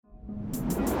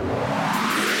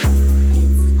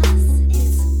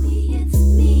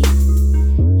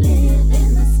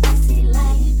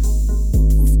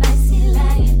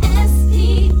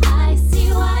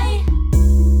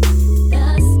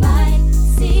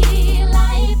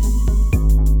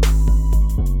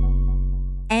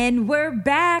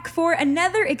back for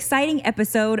another exciting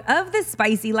episode of The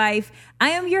Spicy Life. I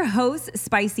am your host,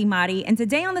 Spicy Madi, and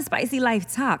today on The Spicy Life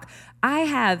Talk, I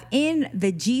have in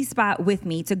the G spot with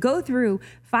me to go through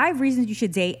 5 reasons you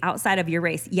should date outside of your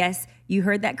race. Yes, you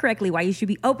heard that correctly, why you should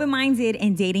be open-minded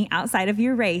and dating outside of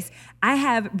your race. I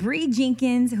have Bree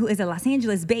Jenkins, who is a Los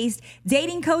Angeles-based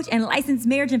dating coach and licensed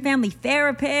marriage and family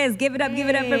therapist. Give it up for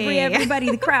Bree, everybody.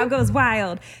 The crowd goes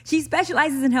wild. She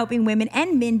specializes in helping women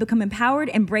and men become empowered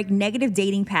and break negative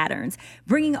dating patterns.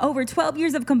 Bringing over 12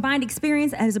 years of combined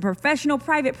experience as a professional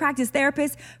private practice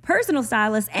therapist, personal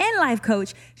stylist, and life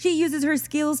coach, she uses her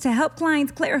skills to help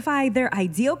clients clarify their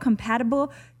ideal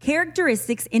compatible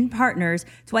characteristics in partners,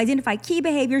 to identify key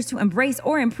behaviors to embrace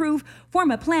or improve,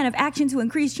 form a plan of action to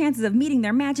increase chances of meeting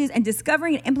their matches, and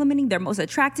discovering and implementing their most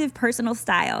attractive personal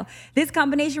style. This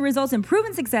combination results in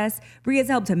proven success. Bree has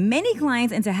helped many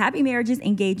clients into happy marriages,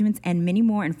 engagements, and many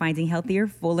more in finding healthier,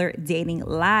 fuller dating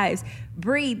lives.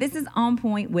 Bree, this is on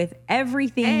point with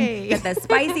everything that the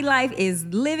spicy life is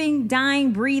living,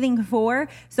 dying, breathing for.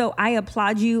 So I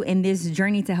applaud you in this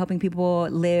journey to helping people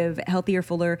live healthier,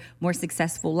 fuller, more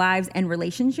successful lives and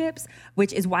relationships,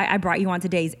 which is why I brought you on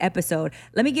today's episode.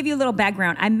 Let me give you a little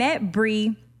background. I met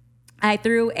Bree. I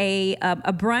threw a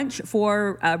brunch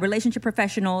for relationship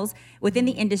professionals within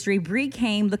the industry. Bree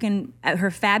came looking at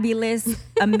her fabulous,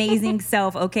 amazing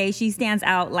self. Okay, she stands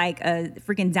out like a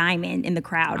freaking diamond in the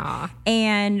crowd. Aww.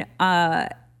 And I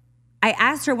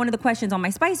asked her one of the questions on my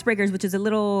Spice Breakers, which is a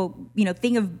little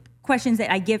thing of questions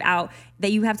that I give out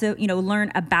that you have to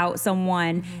learn about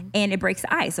someone, and it breaks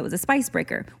the ice. So it was a spice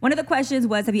breaker. One of the questions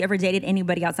was, have you ever dated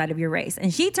anybody outside of your race?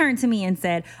 And she turned to me and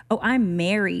said, oh, I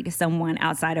married someone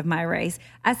outside of my race.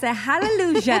 I said,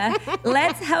 hallelujah.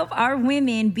 Let's help our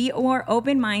women be more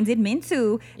open-minded, men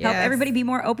too. Help everybody be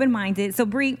more open-minded. So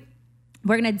Bree,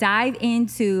 we're going to dive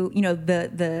into,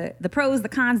 the pros, the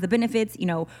cons, the benefits,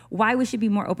 why we should be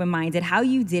more open-minded, how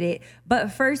you did it.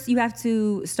 But first, you have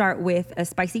to start with a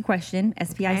spicy question,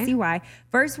 SPICY. Okay.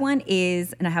 First one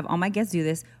is, and I have all my guests do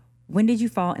this, when did you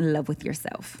fall in love with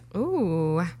yourself?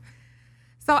 Ooh.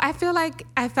 So I feel like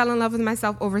I fell in love with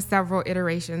myself over several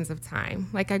iterations of time.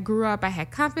 Like I grew up, I had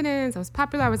confidence, I was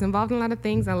popular, I was involved in a lot of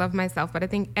things, I loved myself. But I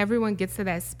think everyone gets to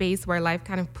that space where life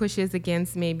kind of pushes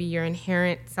against maybe your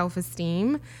inherent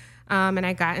self-esteem. And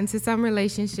I got into some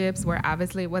relationships where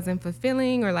obviously it wasn't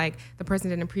fulfilling, or like the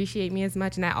person didn't appreciate me as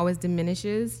much, and that always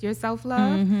diminishes your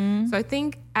self-love. Mm-hmm. So I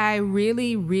think I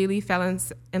really, really fell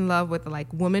in love with the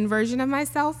like woman version of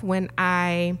myself when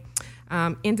I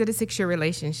ended a 6-year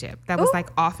relationship that was like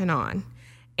off and on.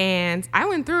 And I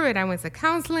went through it. I went to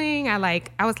counseling. I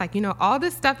was like, all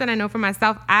this stuff that I know for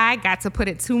myself, I got to put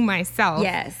it to myself.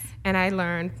 Yes. And I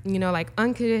learned, like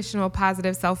unconditional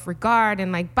positive self-regard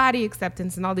and like body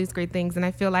acceptance and all these great things. And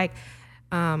I feel like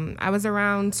I was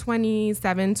around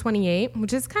 27, 28,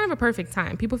 which is kind of a perfect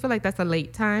time. People feel like that's a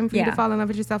late time for you to fall in love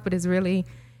with yourself, but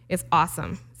it's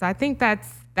awesome. So I think that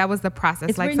was the process.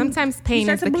 It's like sometimes pain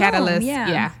is the catalyst.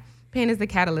 Yeah. Pain is the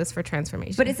catalyst for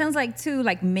transformation. But it sounds like, too,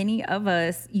 like many of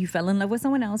us, you fell in love with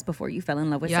someone else before you fell in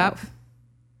love with self.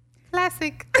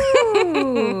 Classic.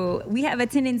 Ooh, we have a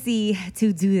tendency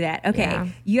to do that. Okay. Yeah.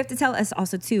 You have to tell us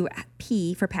also, too,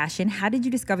 P for passion. How did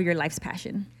you discover your life's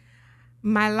passion?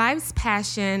 My life's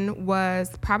passion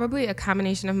was probably a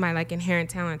combination of my like inherent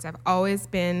talents. I've always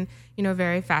been,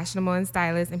 very fashionable and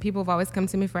stylish, and people have always come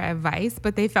to me for advice,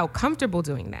 but they felt comfortable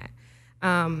doing that.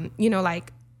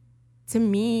 To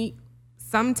me,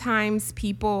 sometimes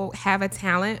people have a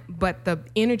talent, but the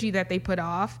energy that they put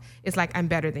off is like, I'm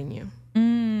better than you.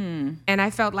 And I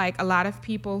felt like a lot of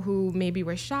people who maybe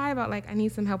were shy about like, I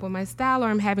need some help with my style, or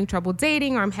I'm having trouble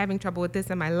dating, or I'm having trouble with this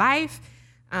in my life.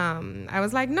 I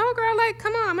was like, no, girl, like,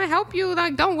 come on, I'm gonna help you.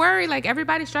 Like, don't worry. Like,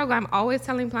 everybody struggle. I'm always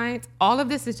telling clients, all of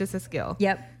this is just a skill.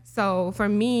 Yep. So for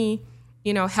me,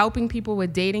 helping people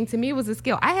with dating to me was a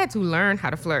skill. I had to learn how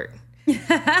to flirt.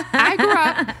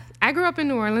 I grew up in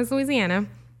New Orleans, Louisiana.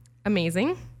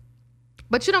 Amazing.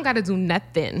 But you don't got to do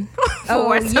nothing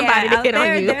for somebody to hit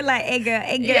on you. They're like, hey girl,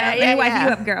 let me wipe you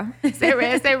up, girl.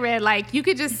 Say red. Like you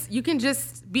can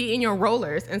just be in your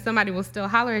rollers and somebody will still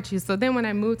holler at you. So then when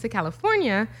I moved to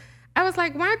California, I was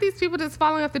like, why aren't these people just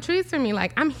falling off the trees for me?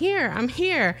 Like, I'm here.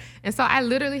 And so I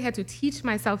literally had to teach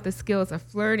myself the skills of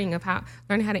flirting, of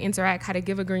learning how to interact, how to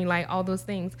give a green light, all those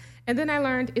things. And then I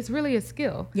learned it's really a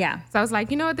skill. Yeah. So I was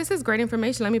like, you know what? This is great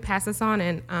information. Let me pass this on.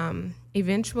 And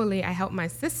eventually I helped my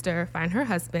sister find her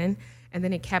husband, and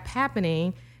then it kept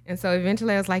happening. And so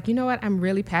eventually I was like, you know what? I'm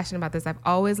really passionate about this. I've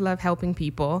always loved helping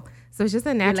people. So it's just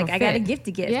a natural fit. I got a gift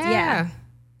to give. Yeah.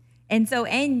 And so,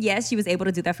 and yes, she was able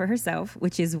to do that for herself,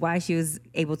 which is why she was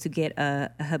able to get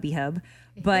a hubby hub.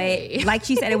 But like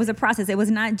she said, it was a process. It was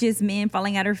not just men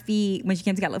falling at her feet when she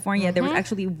came to California. There was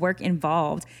actually work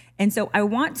involved. And so I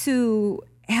want to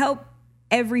help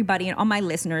everybody and all my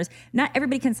listeners. Not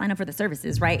everybody can sign up for the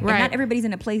services, right? And not everybody's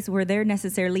in a place where they're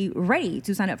necessarily ready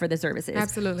to sign up for the services.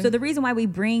 Absolutely. So the reason why we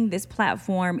bring this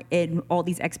platform and all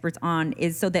these experts on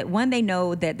is so that, one, they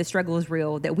know that the struggle is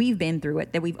real, that we've been through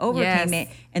it, that we've overcame it,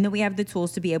 and then we have the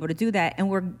tools to be able to do that, and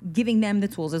we're giving them the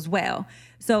tools as well.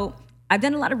 So I've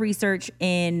done a lot of research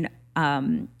in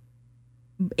biracial,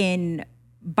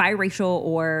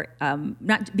 or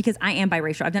not because I am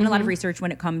biracial. I've done a lot of research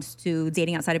when it comes to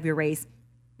dating outside of your race,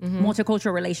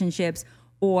 multicultural relationships,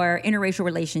 or interracial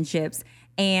relationships,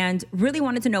 and really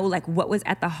wanted to know like what was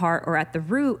at the heart or at the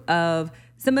root of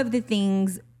some of the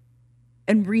things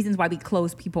and reasons why we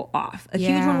close people off. A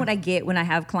huge one, what I get when I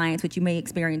have clients, which you may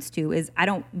experience too, is I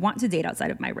don't want to date outside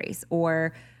of my race,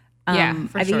 or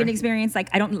I've even experienced like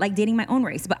I don't like dating my own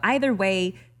race. But either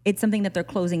way, it's something that they're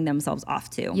closing themselves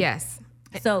off to. Yes.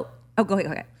 So, go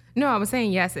ahead. No, I was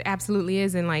saying yes, it absolutely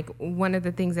is. And like one of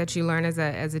the things that you learn as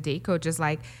a date coach is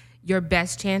like your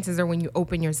best chances are when you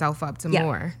open yourself up to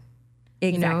more.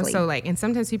 Exactly. You know, so like, and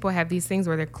sometimes people have these things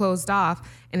where they're closed off,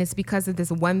 and it's because of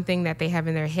this one thing that they have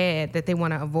in their head that they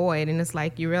want to avoid. And it's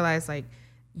like you realize like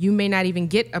you may not even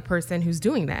get a person who's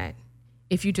doing that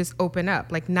if you just open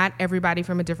up. Like not everybody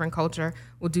from a different culture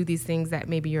will do these things that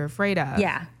maybe you're afraid of.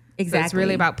 Yeah, exactly. So it's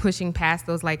really about pushing past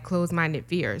those like closed-minded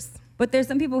fears. But there's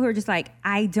some people who are just like,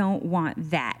 I don't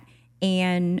want that.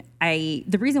 And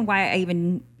the reason why I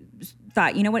even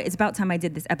thought, you know what, it's about time I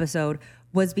did this episode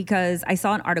was because I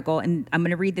saw an article, and I'm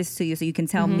going to read this to you so you can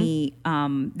tell me,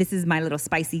 this is my little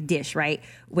spicy dish, right?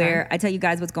 Where I tell you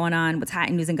guys what's going on, what's hot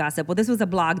in news and gossip. Well, this was a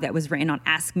blog that was written on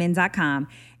askmen.com,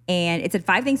 and it said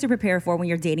 5 things to prepare for when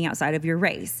you're dating outside of your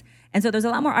race. And so there's a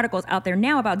lot more articles out there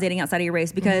now about dating outside of your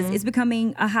race because it's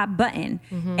becoming a hot button.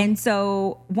 And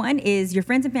so 1 is your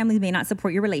friends and family may not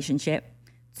support your relationship.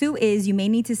 2 is you may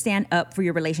need to stand up for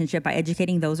your relationship by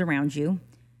educating those around you.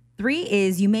 3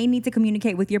 is you may need to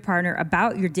communicate with your partner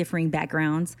about your differing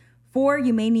backgrounds. 4,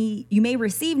 you may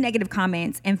receive negative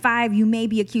comments. And 5, you may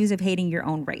be accused of hating your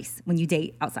own race when you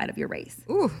date outside of your race.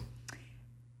 Ooh.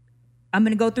 I'm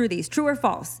going to go through these. True or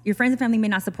false? Your friends and family may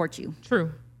not support you.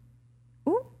 True.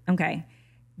 Ooh, okay.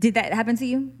 Did that happen to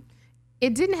you?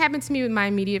 It didn't happen to me with my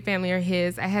immediate family or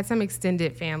his. I had some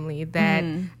extended family that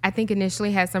I think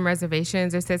initially had some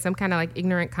reservations or said some kind of like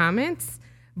ignorant comments.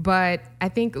 But I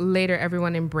think later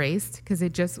everyone embraced because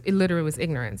it literally was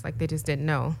ignorance. Like they just didn't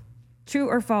know. True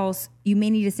or false? You may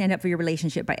need to stand up for your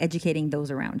relationship by educating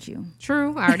those around you.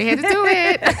 True. I already had to do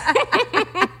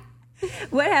it.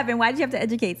 What happened? Why did you have to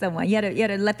educate someone? You had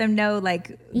to let them know,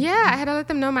 like... Yeah, I had to let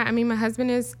them know. My husband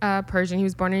is Persian. He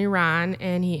was born in Iran,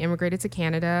 and he immigrated to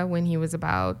Canada when he was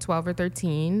about 12 or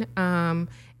 13.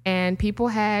 And people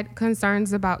had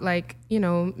concerns about, like, you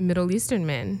know, Middle Eastern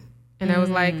men. And I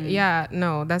was like, yeah,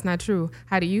 no, that's not true.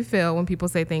 How do you feel when people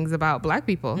say things about black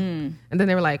people? And then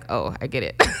they were like, oh, I get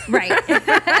it. Right.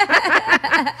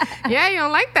 Yeah, you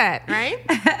don't like that,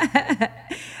 right?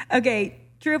 Okay.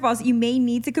 True or false? You may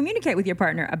need to communicate with your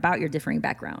partner about your differing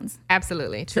backgrounds.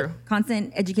 Absolutely. True. So,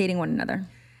 constant educating one another.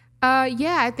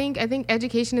 Yeah, I think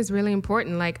education is really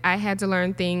important. Like I had to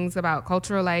learn things about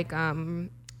culture, like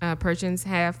Persians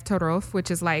have torof,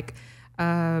 which is like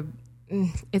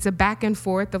it's a back and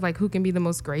forth of like who can be the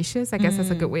most gracious. I guess that's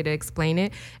a good way to explain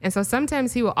it. And so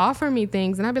sometimes he will offer me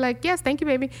things and I'd be like, yes, thank you,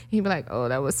 baby. And he'd be like, oh,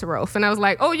 that was torof. And I was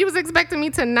like, oh, you was expecting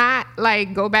me to not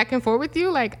like go back and forth with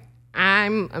you? Like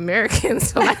I'm American,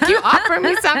 so like you offer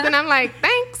me something, I'm like,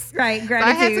 thanks. Right,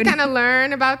 gratitude. So I had to kind of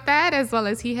learn about that, as well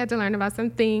as he had to learn about some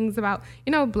things about,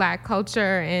 you know, black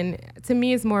culture. And to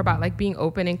me, it's more about like being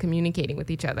open and communicating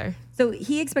with each other. So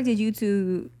he expected you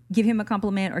to give him a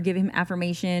compliment or give him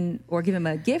affirmation or give him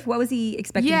a gift. What was he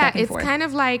expecting back and forth? Yeah, it's kind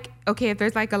of like, okay, if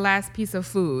there's like a last piece of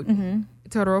food,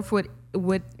 torof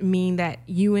would mean that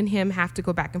you and him have to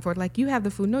go back and forth. Like, you have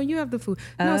the food. No, you have the food.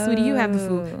 No, sweetie, you have the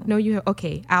food. No, you have.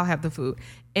 Okay, I'll have the food.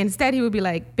 Instead, he would be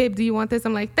like, babe, do you want this?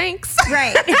 I'm like, thanks.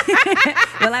 Right.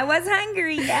 Well, I was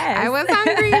hungry. Yes. I was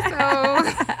hungry.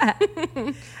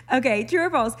 So. Okay. True or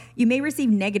false? You may receive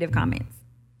negative comments.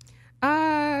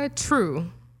 True.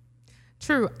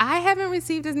 I haven't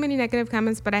received as many negative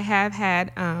comments, but I have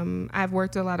had, I've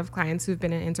worked with a lot of clients who've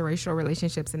been in interracial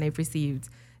relationships and they've received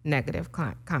negative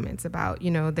comments about, you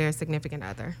know, their significant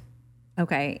other.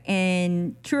 Okay.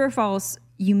 And true or false,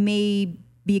 you may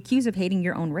be accused of hating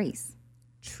your own race.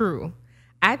 True.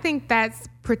 I think that's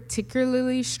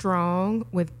particularly strong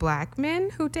with Black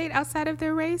men who date outside of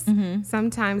their race.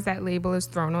 Sometimes that label is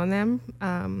thrown on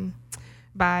them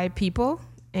by people,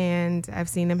 and I've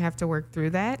seen them have to work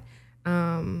through that.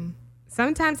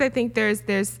 Sometimes I think there's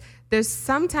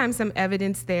sometimes some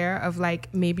evidence there of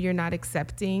like maybe you're not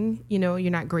accepting,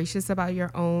 you're not gracious about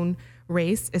your own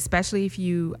race, especially if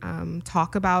you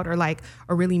talk about or like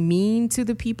are really mean to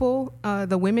the people,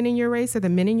 the women in your race or the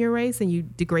men in your race, and you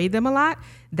degrade them a lot.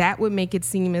 That would make it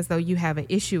seem as though you have an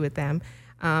issue with them.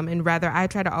 And rather, I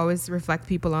try to always reflect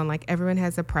people on like everyone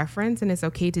has a preference, and it's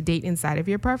okay to date inside of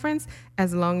your preference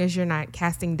as long as you're not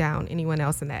casting down anyone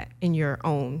else in your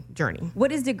own journey.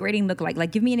 What does degrading look like?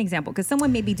 Like, give me an example, because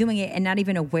someone may be doing it and not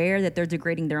even aware that they're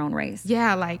degrading their own race.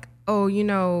 Yeah, like,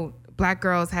 Black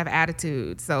girls have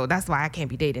attitude, so that's why I can't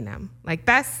be dating them. Like,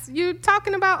 you're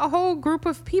talking about a whole group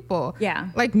of people. Yeah.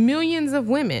 Like millions of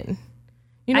women.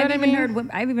 You know what I mean?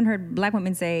 I've even heard Black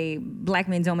women say Black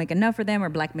men don't make enough for them, or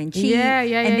Black men cheat.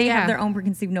 And they have their own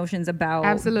preconceived notions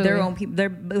about their own people. They're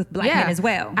with Black men as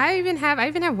well. I even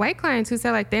have white clients who say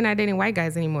like they're not dating white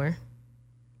guys anymore.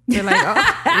 They're like,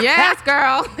 oh, yes,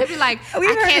 girl. They be like, I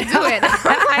can't do it.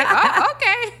 I'm like, oh,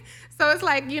 okay. So it's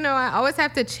like, I always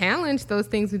have to challenge those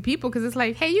things with people, because it's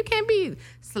like, hey, you can't be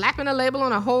slapping a label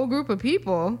on a whole group of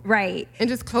people. Right. And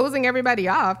just closing everybody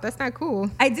off. That's not cool.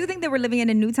 I do think that we're living in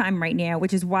a new time right now,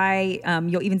 which is why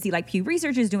you'll even see like Pew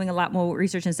Research is doing a lot more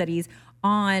research and studies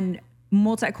on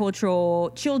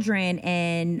multicultural children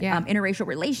and interracial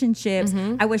relationships.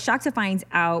 I was shocked to find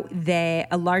out that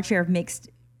a large share of mixed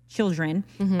children,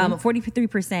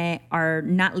 43% are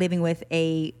not living with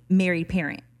a married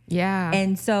parent. Yeah.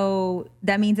 And so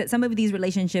that means that some of these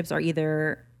relationships are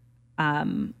either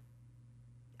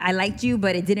I liked you,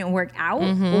 but it didn't work out,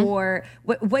 or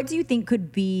what do you think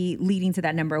could be leading to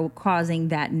that number, or causing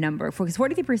that number? Because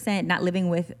 43% not living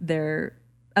with their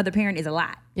other parent is a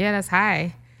lot. Yeah, that's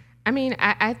high. I mean,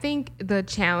 I think the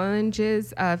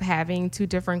challenges of having two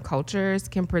different cultures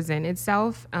can present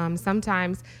itself.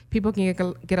 Sometimes people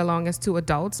can get along as two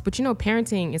adults, but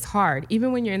parenting is hard.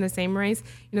 Even when you're in the same race,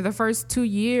 the first 2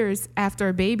 years after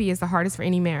a baby is the hardest for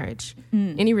any marriage,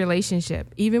 any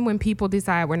relationship. Even when people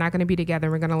decide we're not going to be together,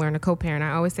 we're going to learn to co-parent.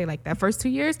 I always say like that first 2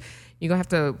 years, you're going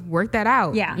to have to work that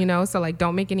out. Yeah. So like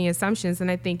don't make any assumptions. And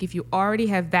I think if you already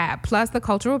have that, plus the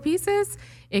cultural pieces,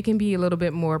 it can be a little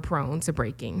bit more prone to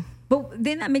breaking. But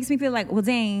then that makes me feel like, well,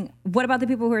 dang, what about the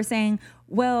people who are saying,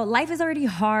 well, life is already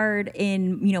hard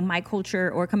in, my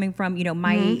culture or coming from,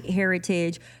 my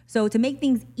heritage. So to make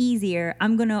things easier,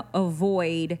 I'm going to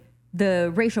avoid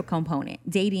the racial component,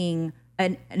 dating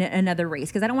another race,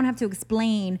 because I don't want to have to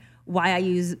explain why I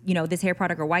use, this hair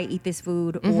product, or why I eat this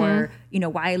food, or,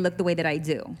 why I look the way that I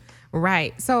do.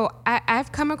 Right. So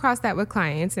I've come across that with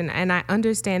clients, and I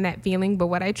understand that feeling. But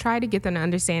what I try to get them to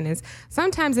understand is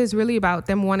sometimes it's really about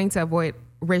them wanting to avoid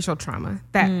racial trauma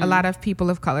that a lot of people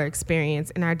of color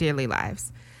experience in our daily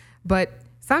lives. But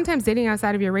sometimes dating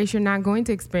outside of your race, you're not going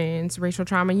to experience racial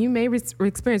trauma. You may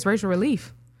experience racial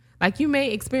relief. Like you may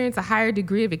experience a higher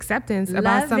degree of acceptance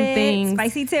about some things.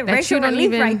 Spicy tip, racial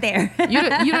relief right there. you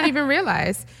don't even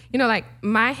realize. Like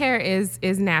my hair is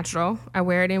natural. I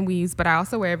wear it in weaves, but I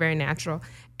also wear it very natural.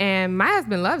 And my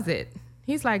husband loves it.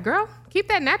 He's like, girl, keep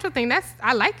that natural thing.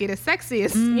 I like it. It's sexy.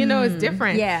 It's, it's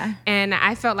different. Yeah. And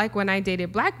I felt like when I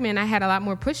dated Black men, I had a lot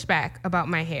more pushback about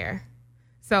my hair.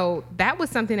 So that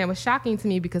was something that was shocking to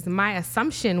me, because my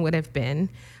assumption would have been,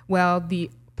 well,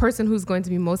 the person who's going to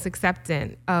be most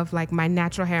acceptant of like my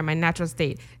natural hair, my natural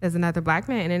state, is another Black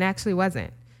man, and it actually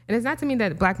wasn't. And it's not to mean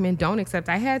that Black men don't accept.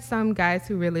 I had some guys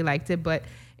who really liked it, but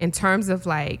in terms of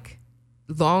like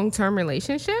long-term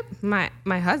relationship, my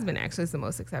husband actually is the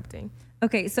most accepting.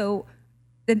 Okay, so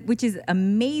which is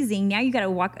amazing. Now you got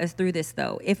to walk us through this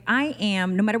though. If I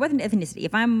am, no matter what ethnicity,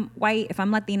 if I'm white, if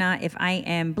I'm Latina, if I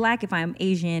am Black, if I'm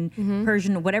Asian,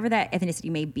 Persian, whatever that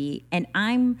ethnicity may be, and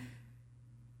I'm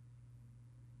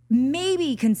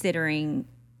maybe considering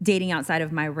dating outside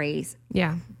of my race,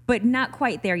 but not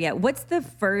quite there yet. What's the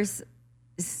first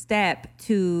step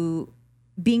to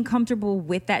being comfortable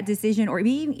with that decision, or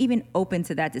being even open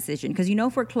to that decision? Because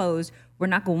if we're closed, we're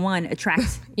not going to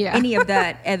attract any of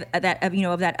that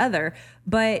of that other.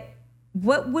 But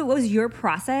what was your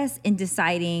process in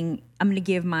deciding I'm going to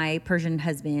give my Persian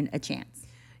husband a chance?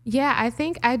 Yeah, I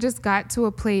think I just got to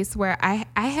a place where I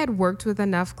had worked with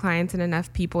enough clients and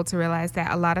enough people to realize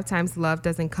that a lot of times love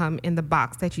doesn't come in the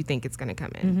box that you think it's going to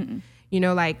come in.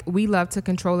 Like we love to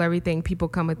control everything. People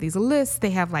come with these lists.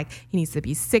 They have like, he needs to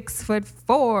be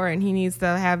 6'4" and he needs to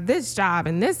have this job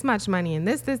and this much money and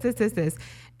this.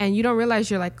 And you don't realize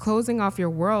you're like closing off your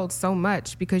world so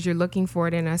much because you're looking for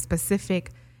it in a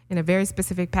specific in a very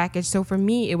specific package. So for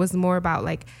me, it was more about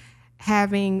like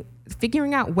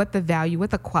figuring out what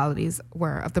the qualities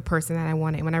were of the person that I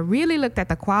wanted. When I really looked at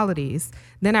the qualities,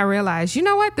 then I realized, you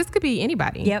know what, this could be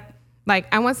anybody. Yep.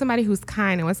 Like, I want somebody who's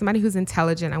kind. I want somebody who's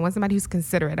intelligent. I want somebody who's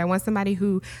considerate. I want somebody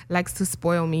who likes to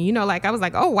spoil me. You know, like, I was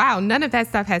like, oh, wow, none of that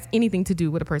stuff has anything to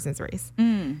do with a person's race.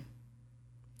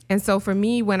 And so for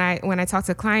me, when I talk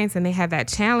to clients and they have that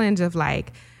challenge of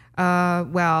like,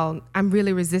 well, I'm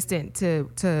really resistant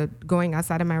to going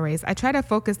outside of my race, I try to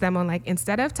focus them on like,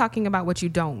 instead of talking about what you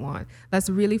don't want, let's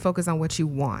really focus on what you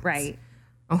want. Right.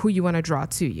 On who you want to draw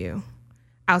to you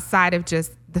outside of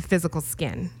just the physical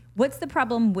skin. What's the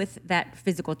problem with that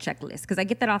physical checklist? Because I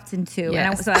get that often too.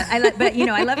 Yes. And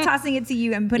I love tossing it to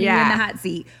you and putting you in the hot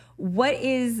seat.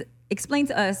 Explain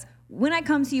to us, when I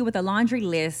come to you with a laundry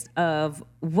list of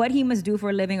what he must do for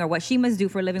a living or what she must do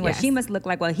for a living, what she must look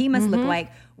like, what he must look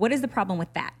like, what is the problem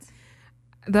with that?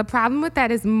 The problem with that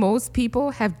is most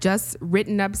people have just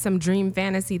written up some dream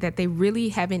fantasy that they really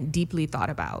haven't deeply thought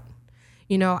about.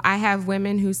 You know, I have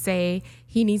women who say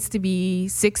he needs to be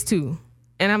 6'2".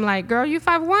 And I'm like, girl, you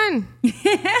 5'1". You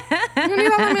don't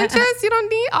need all them inches. You don't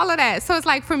need all of that. So it's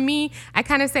like, for me, I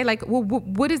kind of say like, well,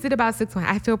 what is it about 6'1"?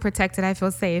 I feel protected. I feel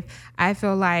safe. I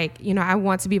feel like, you know, I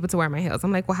want to be able to wear my heels.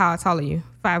 I'm like, well, how tall are you?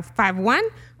 5'1"?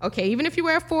 Okay, even if you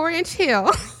wear a 4-inch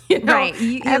heel, you know,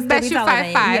 right. at best you're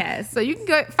 5'5". Yes. So you can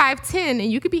go 5'10"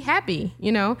 and you could be happy,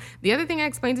 you know. The other thing I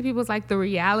explain to people is like the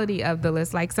reality of the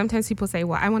list. Like, sometimes people say,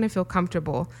 well, I want to feel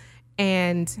comfortable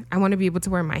and I want to be able to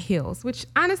wear my heels, which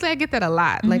honestly, I get that a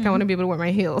lot. Like, I want to be able to wear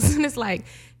my heels. And it's like,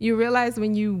 you realize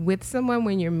when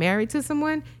you're married to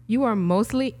someone, you are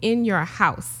mostly in your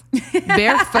house,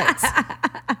 barefoot.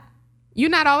 You're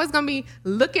not always going to be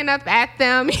looking up at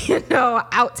them, you know,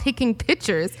 out taking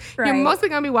pictures. Right. You're mostly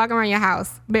going to be walking around your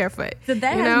house barefoot. So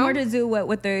that has more to do with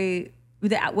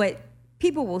what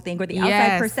people will think, or the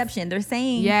outside perception. They're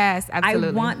saying, yes, absolutely.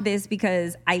 I want this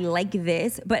because I like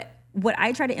this. But what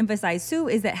I try to emphasize too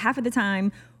is that half of the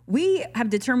time we have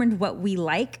determined what we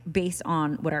like based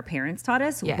on what our parents taught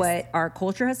us, what our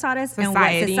culture has taught us, and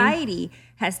what society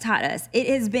has taught us. It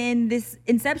has been this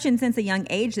inception since a young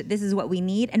age that this is what we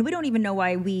need, and we don't even know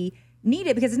why we need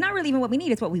it, because it's not really even what we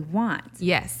need, it's what we want.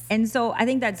 Yes. And so I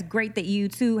think that's great that you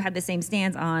two have the same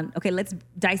stance on, okay, let's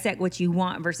dissect what you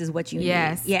want versus what you need.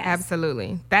 Yes,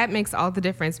 absolutely. That makes all the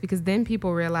difference, because then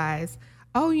people realize,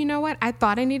 oh, you know what? I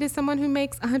thought I needed someone who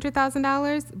makes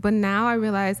 $100,000, but now I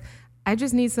realize I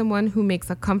just need someone who makes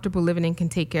a comfortable living and can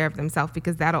take care of themselves,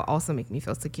 because that'll also make me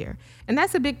feel secure. And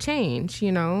that's a big change,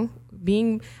 you know,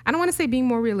 I don't want to say being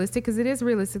more realistic, because it is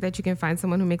realistic that you can find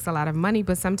someone who makes a lot of money,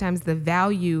 but sometimes the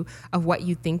value of what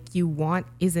you think you want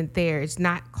isn't there. It's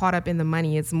not caught up in the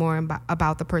money. It's more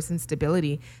about the person's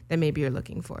stability that maybe you're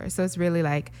looking for. So it's really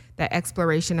like that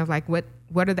exploration of like, what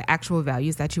are the actual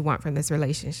values that you want from this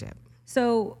relationship?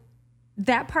 So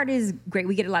that part is great.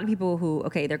 We get a lot of people who,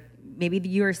 maybe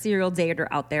you're a serial dater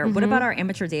out there. What about our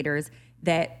amateur daters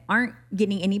that aren't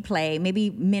getting any play? Maybe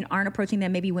men aren't approaching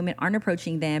them. Maybe women aren't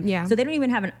approaching them. Yeah. So they don't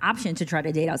even have an option to try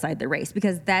to date outside the race,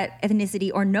 because that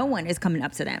ethnicity or no one is coming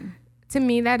up to them. To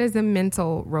me, that is a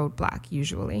mental roadblock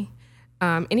usually.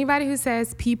 Anybody who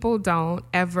says people don't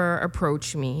ever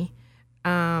approach me,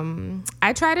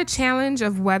 I try to challenge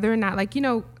of whether or not, like, you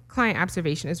know, client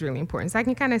observation is really important. So I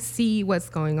can kind of see what's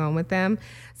going on with them.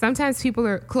 Sometimes people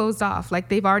are closed off. Like,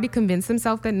 they've already convinced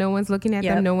themselves that no one's looking at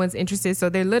them, no one's interested. So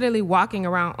they're literally walking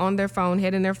around on their phone,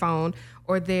 hitting their phone,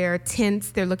 or they're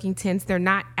tense, they're looking tense. They're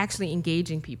not actually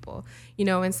engaging people, you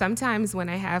know. And sometimes when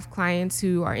I have clients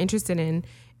who are interested in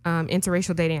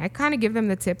interracial dating, I kind of give them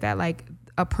the tip that, like,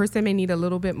 a person may need a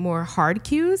little bit more hard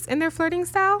cues in their flirting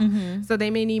style. So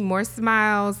they may need more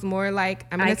smiles, more like,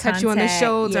 I'm going to touch you on the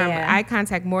shoulder, eye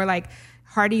contact, more like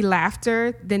hearty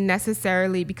laughter than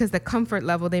necessarily, because the comfort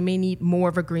level, they may need more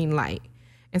of a green light.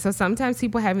 And so sometimes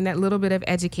people having that little bit of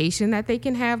education that they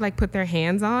can have, like put their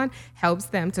hands on, helps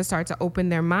them to start to open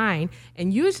their mind.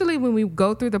 And usually when we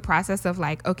go through the process of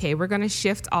like, okay, we're going to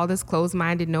shift all this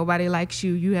closed-minded, nobody likes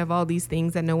you, you have all these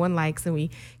things that no one likes, and we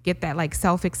get that like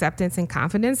self-acceptance and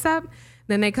confidence up,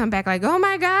 then they come back like, oh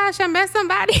my gosh, I met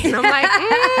somebody. And I'm like,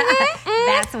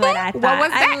 that's what I thought. What was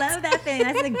that? I love that feeling.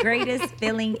 That's the greatest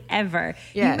feeling ever.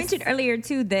 Yes. You mentioned earlier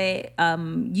too that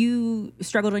you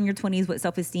struggled in your 20s with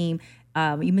self-esteem.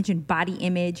 You mentioned body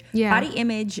image. Body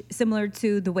image, similar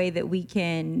to the way that we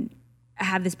can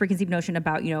have this preconceived notion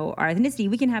about, you know, our ethnicity,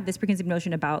 we can have this preconceived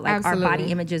notion about like our body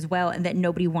image as well, and that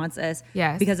nobody wants us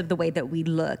because of the way that we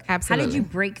look. Absolutely. How did you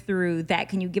break through that?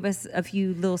 Can you give us a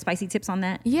few little spicy tips on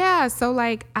that? Yeah. So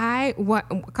like a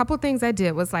couple things I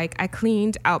did was like, I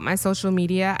cleaned out my social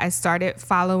media. I started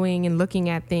following and looking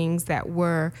at things that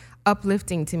were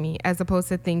uplifting to me, as opposed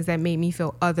to things that made me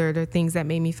feel othered or things that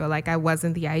made me feel like I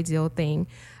wasn't the ideal thing.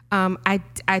 I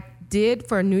did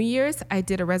for New Year's, I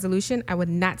did a resolution. I would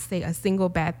not say a single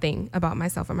bad thing about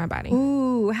myself or my body.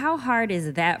 Ooh, how hard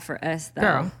is that for us, though?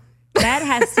 Girl. That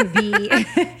has to be.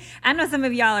 I know some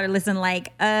of y'all are listening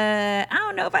like, I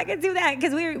don't know if I could do that,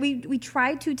 because we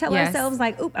try to tell ourselves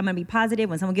like, oop, I'm gonna be positive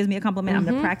when someone gives me a compliment. I'm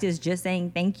gonna practice just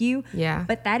saying thank you. Yeah.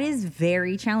 But that is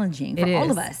very challenging for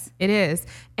all of us. It is,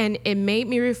 and it made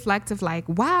me reflect of like,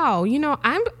 wow, you know,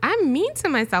 I'm mean to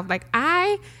myself. Like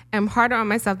I am harder on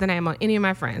myself than I am on any of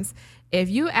my friends. If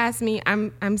you ask me,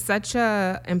 I'm such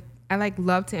I like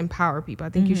love to empower people. I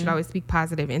think you should always speak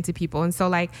positive into people. And so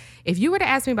like, if you were to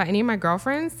ask me about any of my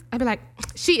girlfriends, I'd be like,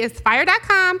 she is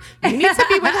fire.com. You need to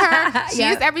be with her. She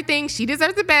is everything. She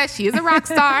deserves the best. She is a rock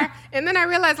star. And then I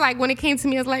realized like when it came to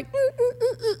me, I was like,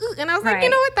 and I was like, you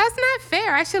know what? That's not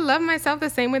fair. I should love myself the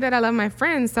same way that I love my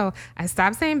friends. So I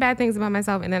stopped saying bad things about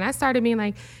myself. And then I started being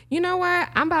like, you know what?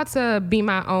 I'm about to be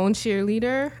my own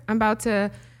cheerleader. I'm about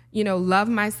to, you know, love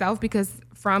myself, because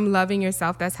from loving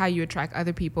yourself, that's how you attract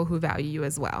other people who value you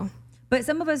as well. But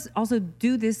some of us also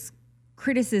do this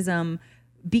criticism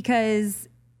because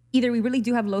either we really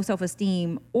do have low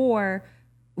self-esteem, or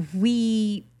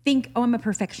we think, oh, I'm a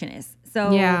perfectionist. So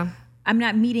I'm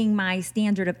not meeting my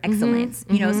standard of excellence.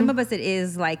 You know, some of us, it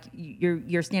is like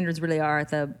your standards really are at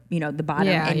the, you know, the bottom,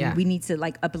 and we need to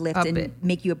like uplift and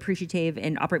make you appreciative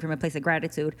and operate from a place of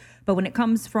gratitude. But when it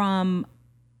comes from,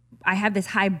 I have this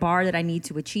high bar that I need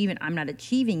to achieve and I'm not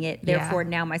achieving it, therefore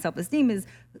now my self-esteem is,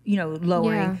 you know,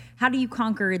 lowering. How do you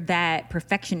conquer that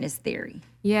perfectionist theory?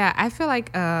 Yeah, I feel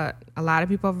like a lot of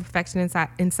people have a perfectionist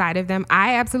inside of them.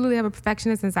 I absolutely have a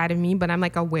perfectionist inside of me, but I'm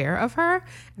like aware of her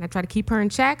and I try to keep her in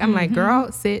check. I'm like,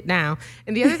 girl, sit down.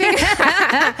 And the other thing,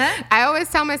 I always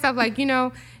tell myself like, you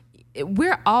know,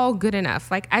 we're all good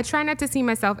enough. Like I try not to see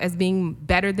myself as being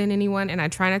better than anyone, and I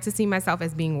try not to see myself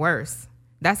as being worse.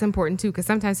 That's important too, because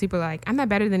sometimes people are like, I'm not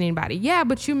better than anybody. Yeah,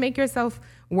 but you make yourself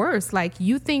worse. Like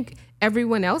you think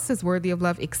everyone else is worthy of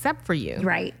love except for you.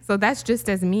 Right. So that's just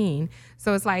as mean.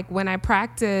 So it's like when I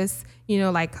practice, you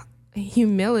know, like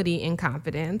humility and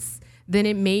confidence, then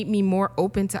it made me more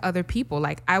open to other people.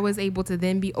 Like I was able to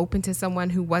then be open to someone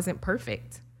who wasn't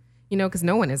perfect. You know, because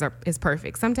no one is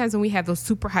perfect. Sometimes when we have those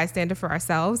super high standards for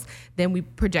ourselves, then we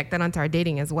project that onto our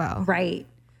dating as well. Right.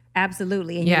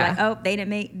 Absolutely. And you're like, oh, they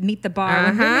didn't meet the bar.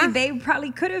 When really, they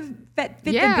probably could have fit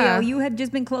the bill. You had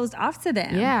just been closed off to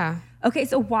them. Yeah. Okay,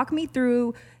 so walk me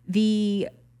through he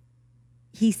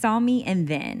saw me and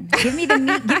then. Give me the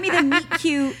meet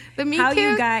cute.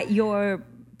 You got your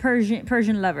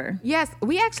Persian lover. Yes,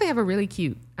 we actually have a really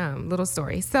cute little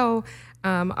story. So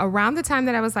around the time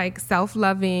that I was like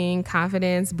self-loving,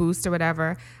 confidence boost or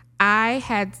whatever, I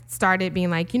had started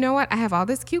being like, you know what? I have all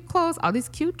this cute clothes, all these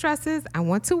cute dresses. I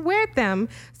want to wear them.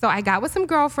 So I got with some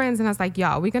girlfriends and I was like,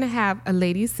 y'all, we're going to have a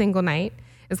ladies single night.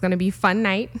 It's going to be fun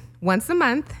night once a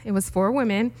month. It was 4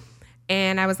 women.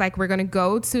 And I was like, we're going to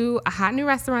go to a hot new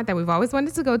restaurant that we've always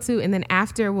wanted to go to. And then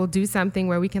after we'll do something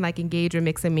where we can like engage or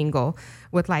mix and mingle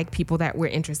with like people that we're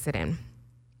interested in.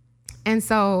 And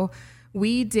so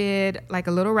we did like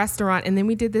a little restaurant, and then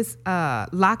we did this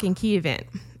lock and key event.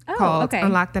 Called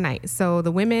Unlock the Night. So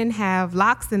the women have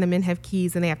locks and the men have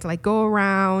keys, and they have to like go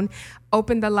around,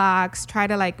 open the locks, try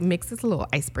to like mix this little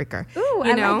icebreaker. Ooh,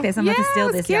 I like this. I'm about to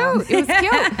steal this, y'all. It was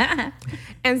cute.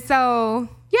 And so,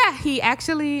 yeah, he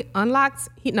actually unlocked.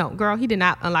 He did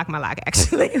not unlock my lock,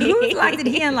 actually. Whose lock did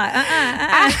he unlock?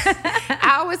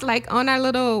 I was like, on our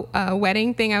little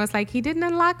wedding thing, I was like, he didn't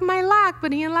unlock my lock,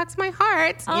 but he unlocks my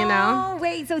heart, you know? Oh,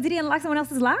 wait. So did he unlock someone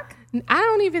else's lock? I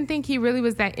don't even think he really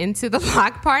was that into the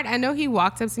lock part. I know he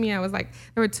walked up to me and I was like,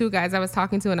 there were 2 guys I was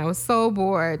talking to and I was so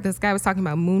bored. This guy was talking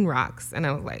about moon rocks and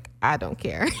I was like, I don't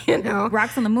care, you know?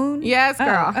 Rocks on the moon? Yes,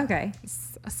 girl. Oh, okay.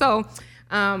 So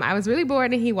I was really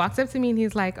bored and he walks up to me and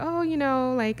he's like, oh, you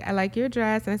know, like, I like your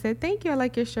dress. And I said, thank you. I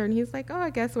like your shirt. And he's like, oh, I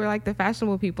guess we're like the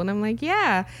fashionable people. And I'm like,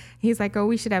 yeah. He's like, oh,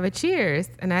 we should have a cheers.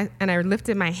 And I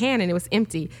lifted my hand and it was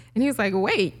empty. And he was like,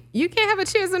 wait, you can't have a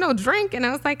cheers with no drink. And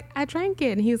I was like, I drank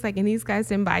it. And he was like, and these guys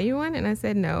didn't buy you one? And I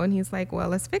said, no. And he's like, well,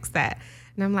 let's fix that.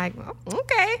 And I'm like, oh,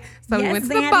 okay. So we went to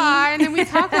the bar and then we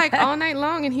talked like all night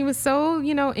long. And he was so,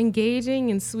 you know,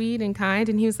 engaging and sweet and kind.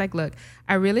 And he was like, look,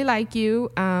 I really like you.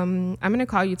 I'm going to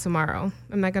call you tomorrow.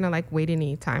 I'm not going to like wait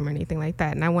any time or anything like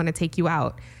that. And I want to take you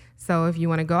out. So if you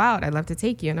want to go out, I'd love to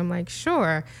take you. And I'm like,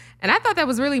 sure. And I thought that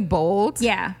was really bold.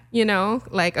 Yeah. You know,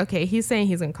 like, okay, he's saying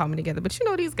he's going to call me together. But you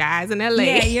know these guys in LA.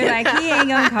 Yeah, you're like, he ain't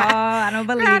going to call. I don't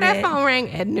believe it. That phone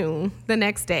rang at noon the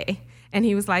next day. And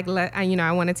he was like,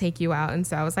 I want to take you out. And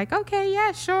so I was like, okay,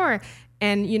 yeah, sure.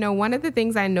 And, one of the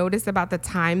things I noticed about the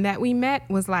time that we met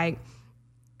was like,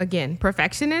 again,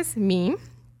 perfectionist, me.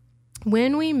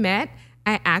 When we met,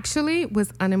 I actually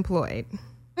was unemployed.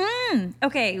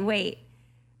 Okay, wait.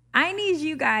 I need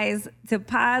you guys to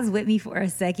pause with me for a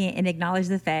second and acknowledge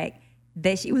the fact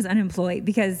that she was unemployed,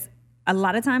 because a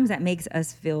lot of times that makes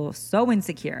us feel so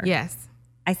insecure. Yes.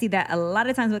 I see that a lot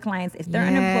of times with clients. If they're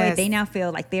unemployed, they now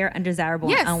feel like they're undesirable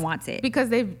and unwanted. Because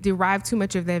they've derived too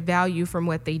much of their value from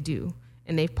what they do.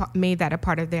 And they've made that a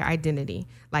part of their identity.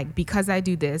 Like, because I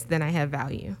do this, then I have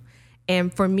value.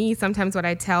 And for me, sometimes what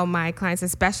I tell my clients,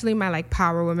 especially my like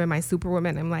power women, my super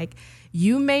women, I'm like,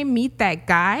 you may meet that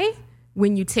guy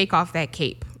when you take off that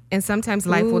cape. And sometimes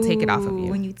life will take it off of you.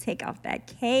 When you take off that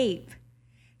cape.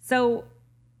 So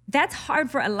that's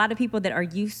hard for a lot of people that are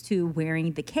used to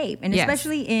wearing the cape. And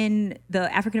especially in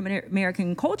the African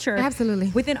American culture. Absolutely.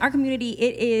 Within our community,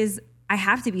 it is, I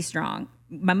have to be strong.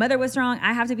 My mother was strong.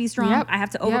 I have to be strong. Yep. I have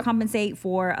to overcompensate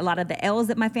for a lot of the L's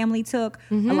that my family took,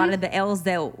 a lot of the L's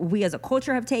that we as a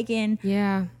culture have taken.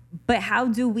 Yeah. But how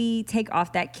do we take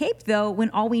off that cape, though, when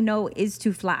all we know is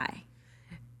to fly?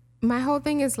 My whole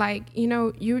thing is like,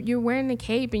 you're wearing the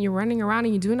cape and you're running around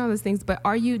and you're doing all those things, but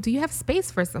do you have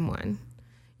space for someone?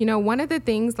 One of the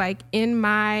things like in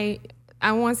my,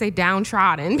 I won't say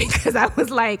downtrodden, because I was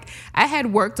like, I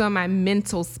had worked on my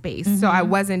mental space. So I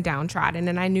wasn't downtrodden.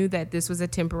 And I knew that this was a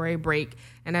temporary break.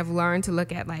 And I've learned to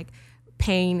look at like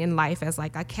pain in life as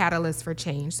like a catalyst for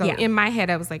change. So in my head,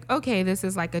 I was like, okay, this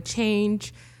is like a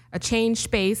change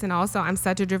space. And also I'm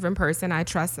such a driven person. I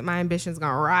trust that my ambition's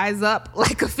going to rise up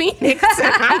like a phoenix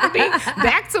and I'm going to be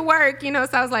back to work, So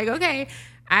I was like, okay,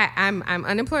 I'm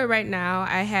unemployed right now.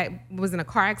 Was in a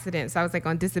car accident. So I was like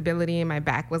on disability and my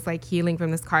back was like healing from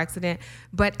this car accident.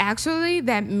 But actually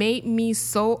that made me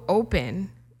so open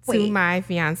to my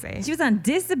fiance. She was on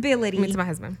disability. To my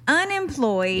husband.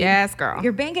 Unemployed. Yes, girl.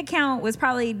 Your bank account was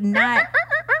probably not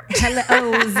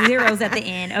zeros at the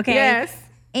end. Okay. Yes.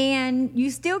 And you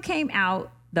still came out,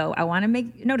 though, I want to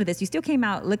make note of this. You still came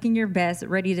out looking your best,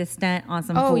 ready to stunt on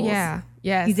some fools. Oh, yeah.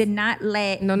 Yes. You did not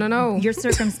let your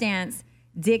circumstance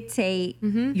dictate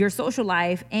your social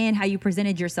life and how you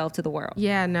presented yourself to the world.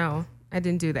 Yeah, no, I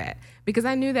didn't do that because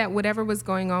I knew that whatever was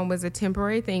going on was a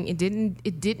temporary thing. It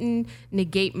didn't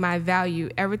negate my value.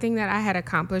 Everything that I had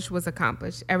accomplished was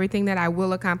accomplished. Everything that I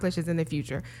will accomplish is in the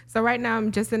future. So right now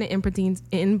I'm just in an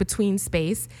in-between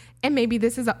space, and maybe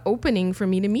this is an opening for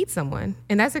me to meet someone.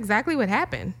 And that's exactly what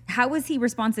happened. How was he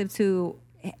responsive to,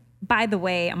 by the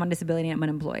way, I'm on disability and I'm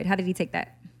unemployed? How did he take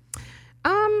that?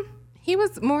 He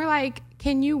was more like,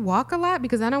 can you walk a lot?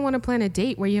 Because I don't want to plan a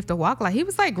date where you have to walk a lot. He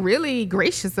was like really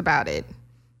gracious about it.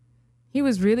 He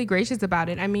was really gracious about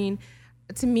it. I mean,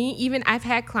 to me, even I've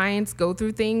had clients go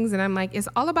through things and I'm like, it's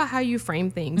all about how you frame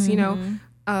things.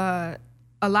 A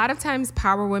lot of times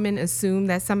power women assume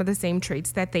that some of the same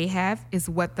traits that they have is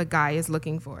what the guy is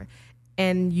looking for.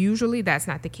 And usually that's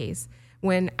not the case.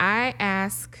 When I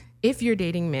ask, if you're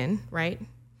dating men, right?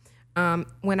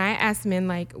 When I ask men,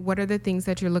 like, what are the things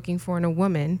that you're looking for in a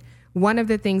woman? One of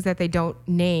the things that they don't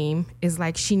name is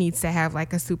like, she needs to have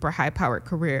like a super high powered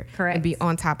career. Correct. And be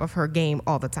on top of her game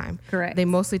all the time. Correct. They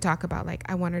mostly talk about like,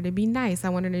 I want her to be nice. I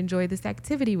want her to enjoy this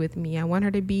activity with me. I want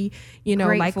her to be,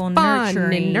 grateful, like fun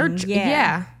nurturing. and nurturing.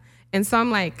 Yeah. And so I'm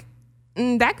like,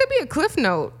 that could be a cliff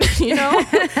note,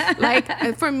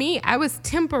 like for me, I was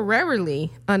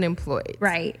temporarily unemployed.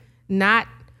 Right.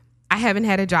 I haven't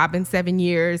had a job in 7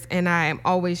 years and I am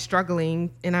always struggling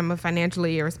and I'm a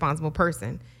financially irresponsible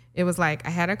person. It was like I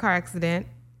had a car accident.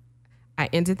 I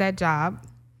ended that job.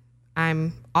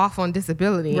 I'm off on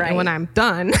disability. Right. And when I'm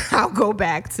done, I'll go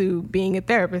back to being a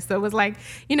therapist. So it was like,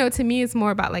 to me, it's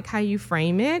more about like how you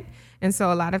frame it. And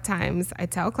so a lot of times I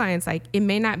tell clients, like, it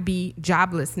may not be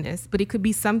joblessness, but it could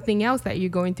be something else that you're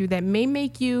going through that may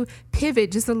make you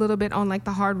pivot just a little bit on like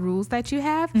the hard rules that you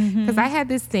have. Because I had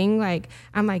this thing, like,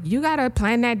 I'm like, you got to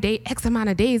plan that date X amount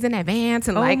of days in advance.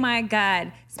 And oh my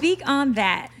God. Speak on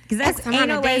that. Because that's X amount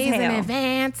of days in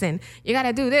advance. And you got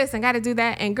to do this and got to do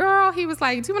that. And girl, he was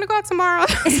like, do you want to go out tomorrow?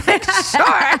 I was like,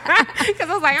 sure. Because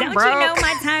I was like, I'm broke. Don't you know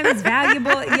my time is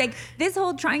valuable? Like this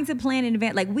whole trying to plan in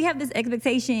advance. Like we have this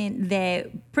expectation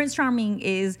that Prince Charming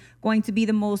is going to be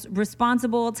the most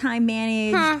responsible, time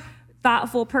managed,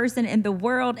 thoughtful person in the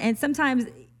world. And sometimes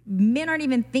men aren't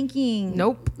even thinking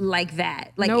like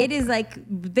that. Like it is like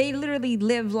they literally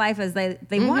live life as they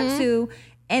want to.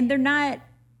 And they're not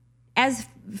as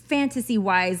fantasy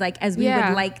wise, like as we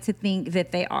would like to think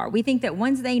that they are. We think that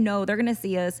once they know, they're going to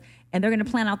see us and they're going to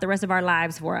plan out the rest of our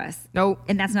lives for us. Nope.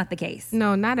 And that's not the case.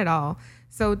 No, not at all.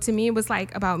 So to me, it was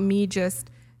like about me just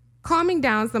calming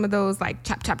down some of those like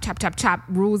chop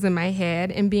rules in my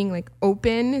head and being like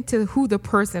open to who the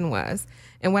person was.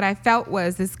 And what I felt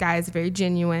was this guy is very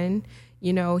genuine.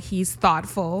 You know, he's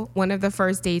thoughtful. One of the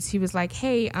first dates, he was like,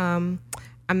 hey, I'm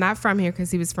not from here,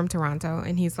 because he was from Toronto.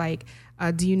 And he's like,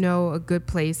 do you know a good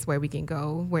place where we can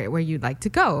go, where you'd like to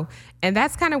go? And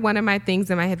that's kind of one of my things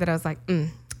in my head that I was like,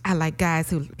 I like guys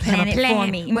who have a plan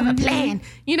for me. with a plan.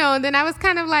 You know, and then I was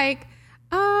kind of like,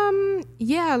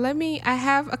 yeah, I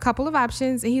have a couple of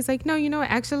options. And he's like, no, you know what,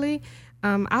 actually,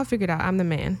 I'll figure it out. I'm the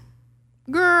man.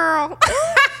 Girl.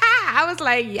 I was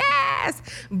like, yes.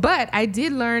 But I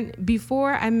did learn,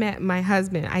 before I met my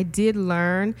husband, I did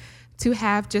learn to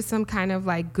have just some kind of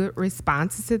like good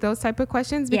responses to those type of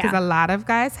questions, because a lot of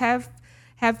guys have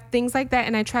things like that.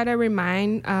 And I try to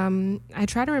remind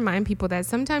people that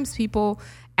sometimes people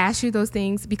ask you those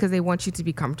things because they want you to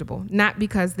be comfortable, not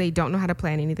because they don't know how to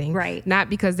plan anything. Right. Not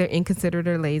because they're inconsiderate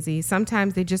or lazy.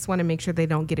 Sometimes they just want to make sure they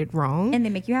don't get it wrong. And they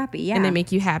make you happy. Yeah. And they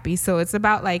make you happy. So it's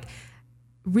about like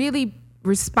really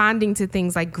responding to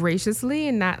things like graciously,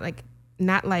 and not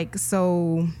like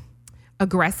so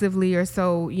aggressively or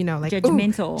so, you know, like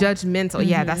judgmental. Judgmental.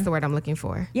 Yeah, that's the word I'm looking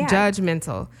for. Yeah.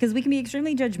 Judgmental. Because we can be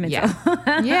extremely judgmental.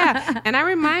 Yeah. Yeah. And I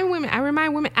remind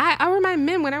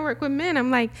men when I work with men, I'm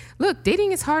like, look,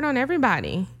 dating is hard on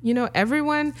everybody. You know,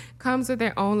 everyone comes with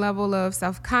their own level of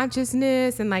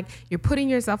self-consciousness, and like you're putting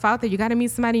yourself out there. You got to meet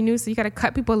somebody new. So you got to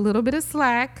cut people a little bit of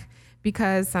slack,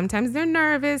 because sometimes they're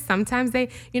nervous. Sometimes they,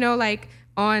 you know, like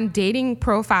on dating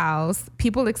profiles,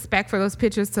 people expect for those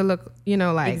pictures to look, you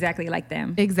know, like exactly like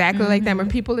them. Exactly like them. Or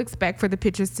people expect for the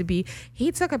pictures to be,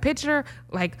 he took a picture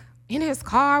like in his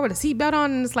car with a seatbelt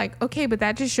on, and it's like, okay, but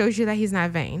that just shows you that he's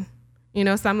not vain. You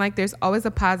know, so I'm like, there's always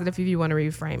a positive if you want to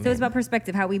reframe it. So it's about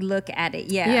perspective, how we look at it.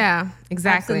 Yeah. Yeah,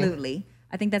 exactly. Absolutely.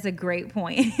 I think that's a great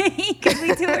point, because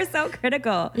we two are so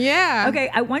critical. Yeah. Okay,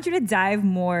 I want you to dive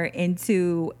more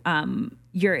into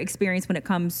your experience when it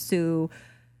comes to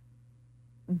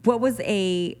what was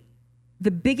the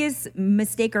biggest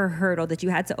mistake or hurdle that you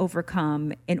had to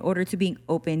overcome in order to being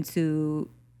open to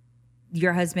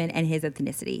your husband and his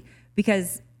ethnicity.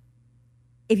 Because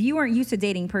if you weren't used to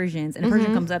dating Persians and a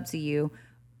Persian comes up to you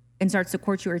and starts to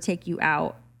court you or take you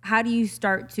out, how do you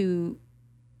start to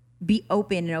be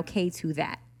open and okay to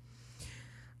that?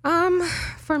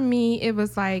 For me, it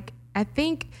was like, I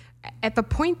think at the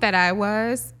point that I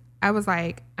was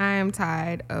like, I am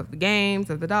tired of the games,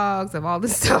 of the dogs, of all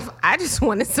this stuff. I just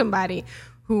wanted somebody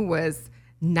who was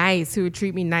nice, who would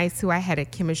treat me nice, who I had a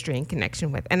chemistry and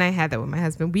connection with. And I had that with my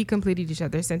husband. We completed each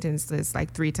other's sentences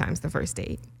like 3 times the first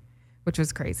date, which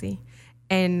was crazy.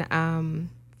 And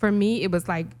for me, it was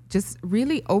like just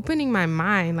really opening my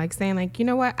mind, like saying like, you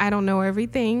know what? I don't know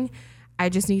everything. I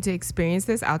just need to experience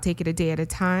this. I'll take it a day at a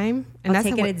time. And I'll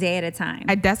take it a day at a time.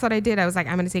 That's what I did. I was like,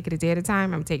 I'm going to take it a day at a time.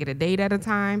 I'm going to take it a date at a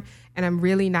time. And I'm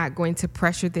really not going to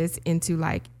pressure this into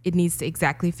like, it needs to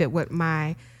exactly fit what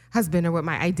my husband or what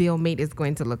my ideal mate is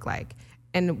going to look like.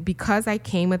 And because I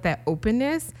came with that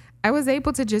openness, I was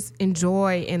able to just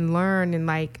enjoy and learn and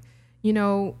like, you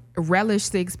know, relish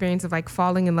the experience of like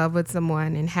falling in love with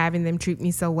someone and having them treat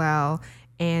me so well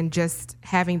and just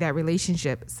having that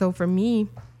relationship. So for me,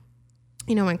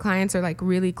 you know, when clients are like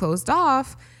really closed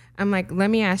off, I'm like,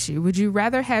 let me ask you, would you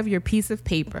rather have your piece of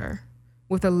paper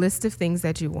with a list of things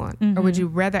that you want? Or would you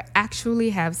rather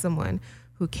actually have someone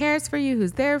who cares for you,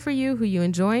 who's there for you, who you're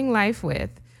enjoying life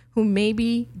with, who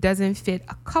maybe doesn't fit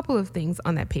a couple of things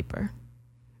on that paper?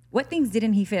 What things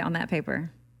didn't he fit on that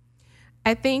paper?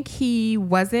 I think he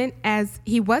wasn't as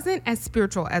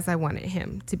spiritual as I wanted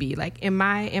him to be. Like in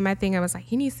my thing, I was like,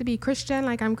 he needs to be Christian,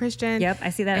 like I'm Christian. Yep, I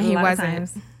see that a lot of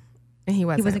times. And he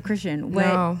wasn't. He wasn't Christian.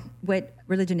 What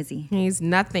religion is he? He's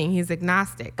nothing. He's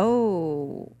agnostic.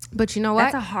 Oh. But you know what?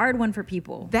 That's a hard one for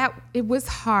people. It was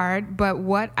hard, but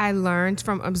what I learned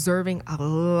from observing a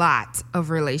lot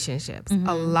of relationships,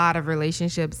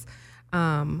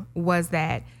 was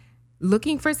that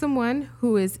looking for someone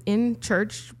who is in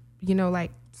church, you know,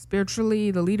 like spiritually,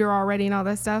 the leader already and all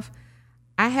that stuff,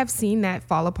 I have seen that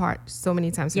fall apart so many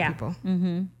times for people.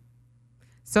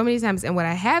 So many times. And what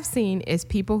I have seen is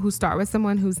people who start with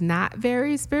someone who's not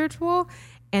very spiritual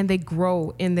and they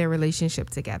grow in their relationship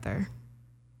together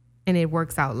and it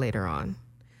works out later on.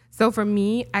 So for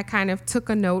me, I kind of took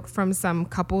a note from some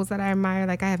couples that I admire.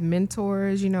 Like I have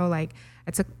mentors, you know, like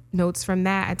I took notes from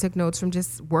that. I took notes from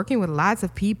just working with lots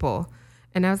of people.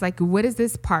 And I was like, what is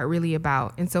this part really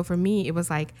about? And so for me, it was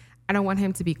like, I don't want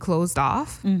him to be closed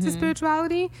off to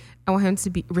spirituality. I want him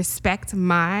to respect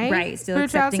my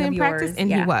spirituality and practice.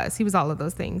 And he was all of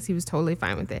those things. He was totally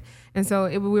fine with it. And so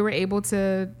we were able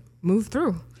to move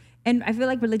through. And I feel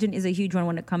like religion is a huge one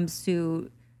when it comes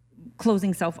to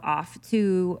closing self off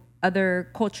to other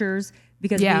cultures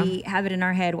because we have it in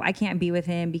our head, well, I can't be with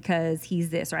him because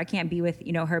he's this, or I can't be with,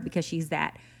 her because she's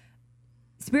that.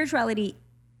 Spirituality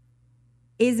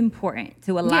is important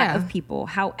to a lot of people.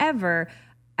 However,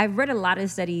 I've read a lot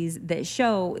of studies that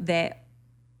show that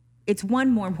it's more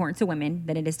important to women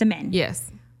than it is to men.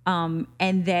 Yes.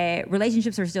 And that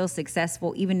relationships are still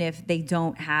successful even if they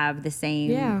don't have the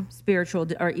same spiritual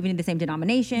or even the same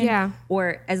denomination,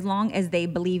 or as long as they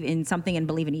believe in something and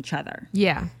believe in each other.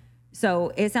 Yeah.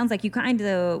 So it sounds like you kind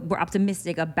of were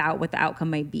optimistic about what the outcome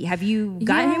might be. Have you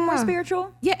gotten him more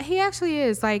spiritual? Yeah, he actually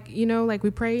is. Like, like we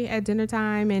pray at dinner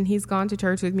time, and he's gone to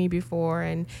church with me before.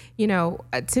 And,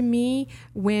 to me,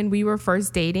 when we were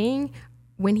first dating,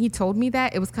 when he told me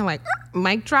that, it was kind of like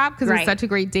mic drop because it was such a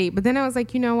great date. But then I was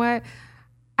like, you know what?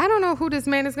 I don't know who this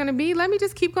man is going to be. Let me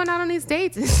just keep going out on these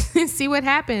dates and see what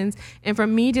happens. And for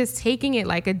me, just taking it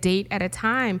like a date at a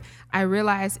time, I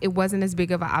realized it wasn't as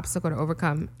big of an obstacle to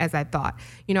overcome as I thought.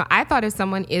 I thought if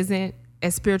someone isn't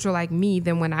as spiritual like me,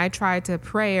 then when I try to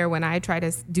pray or when I try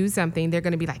to do something, they're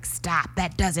going to be like, stop,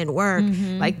 that doesn't work.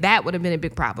 Mm-hmm. Like that would have been a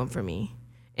big problem for me.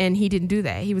 And he didn't do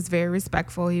that. He was very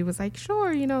respectful. He was like,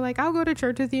 sure, like I'll go to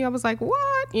church with you. I was like,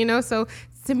 what? So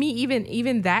to me,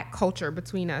 even that culture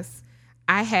between us,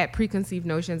 I had preconceived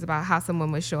notions about how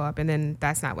someone would show up, and then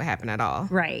that's not what happened at all.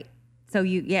 Right. So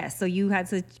you had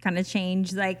to kind of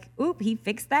change, like, oop, he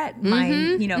fixed that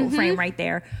mind, frame right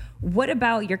there. What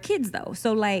about your kids though?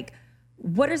 So like,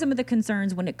 what are some of the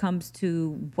concerns when it comes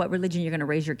to what religion you're going to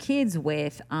raise your kids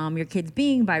with? Your kids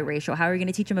being biracial, how are you going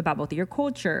to teach them about both of your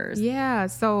cultures? Yeah.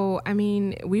 So, I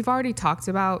mean, we've already talked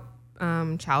about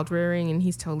child rearing, and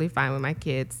he's totally fine with my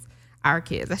kids. Our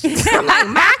kids. I should say, I'm like,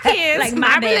 my kids, like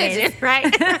my religion,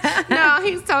 right? No,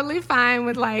 he's totally fine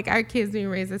with like our kids being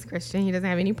raised as Christian. He doesn't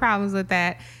have any problems with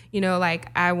that. Like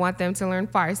I want them to learn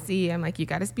Farsi. I'm like, you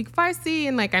got to speak Farsi.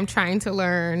 And like, I'm trying to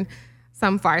learn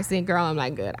some Farsi. Girl, I'm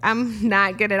not good. I'm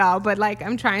not good at all, but like,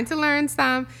 I'm trying to learn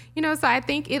some, so I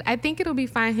think it'll be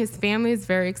fine. His family is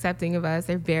very accepting of us.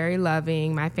 They're very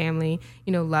loving. My family,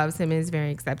 loves him and is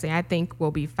very accepting. I think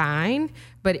we'll be fine,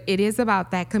 but it is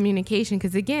about that communication.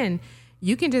 Cause again,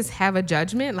 you can just have a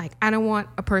judgment. Like, I don't want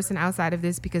a person outside of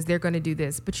this because they're going to do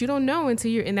this, but you don't know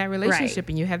until you're in that relationship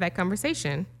and you have that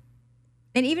conversation.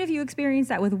 And even if you experience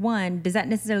that with one, does that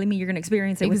necessarily mean you're going to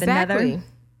experience it with another?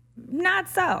 Not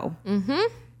so. Mm-hmm.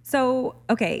 So,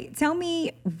 okay, tell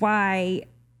me why,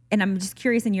 and I'm just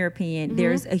curious in your opinion,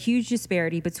 there's a huge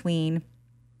disparity between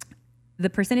the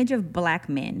percentage of Black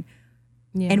men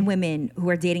and women who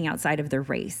are dating outside of their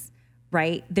race,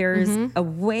 right? There's a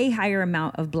way higher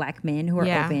amount of Black men who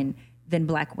are open than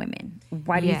Black women.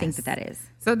 Why do you think that is?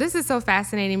 So this is so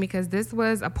fascinating because this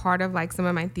was a part of like some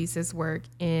of my thesis work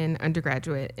in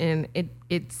undergraduate, and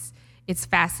it's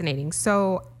fascinating.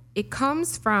 So it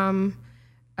comes from,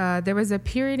 there was a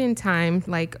period in time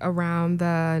like around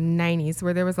the 90s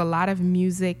where there was a lot of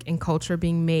music and culture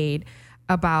being made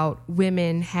about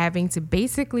women having to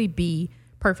basically be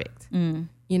perfect.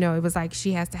 It was like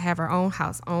she has to have her own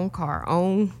house, own car,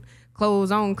 own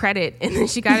clothes, own credit, and then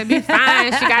she got to be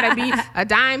fine. She got to be a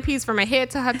dime piece from her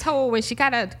head to her toe, and she got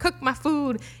to cook my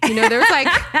food. There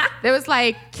was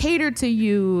like catered to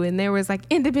you, and there was like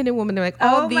independent woman. There were like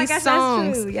all these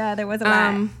songs. That's true. Yeah, there was a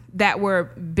lot that were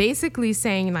basically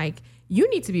saying like you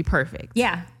need to be perfect.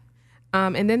 Yeah.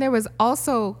 And then there was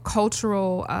also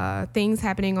cultural things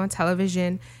happening on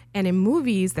television and in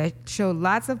movies that showed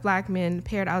lots of Black men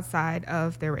paired outside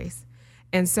of their race.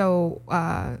 And so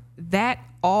that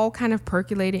all kind of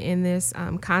percolated in this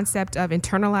concept of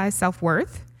internalized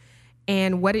self-worth.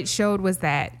 And what it showed was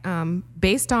that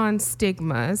based on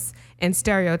stigmas and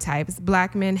stereotypes,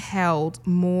 Black men held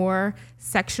more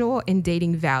sexual and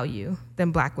dating value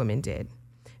than Black women did,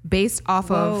 based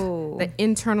off of the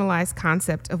internalized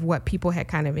concept of what people had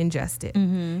kind of ingested.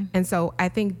 And so I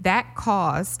think that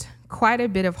caused quite a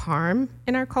bit of harm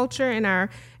in our culture, in our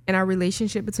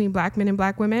relationship between Black men and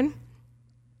Black women.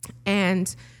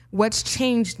 And what's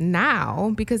changed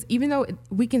now, because even though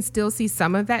we can still see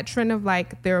some of that trend of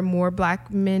like there are more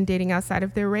Black men dating outside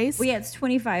of their race. Well, yeah, it's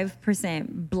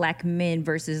 25% Black men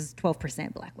versus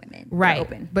 12% Black women. Right.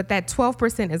 Open. But that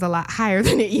 12% is a lot higher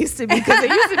than it used to be, because it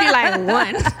used to be like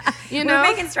 1. We're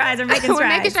making strides. We're making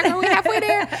strides. We're halfway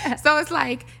there. So it's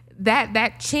like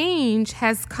that change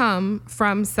has come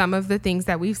from some of the things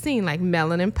that we've seen, like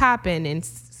melanin popping and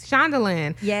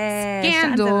Shondaland,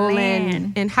 Scandal,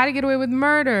 Shondaland. And How to Get Away with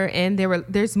Murder. And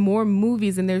there's more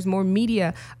movies and there's more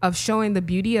media of showing the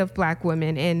beauty of Black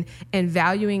women and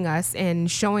valuing us and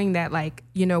showing that, like,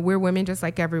 you know, we're women just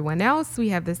like everyone else. We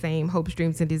have the same hopes,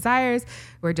 dreams, and desires.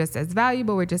 We're just as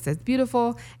valuable. We're just as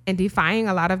beautiful, and defying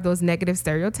a lot of those negative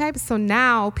stereotypes. So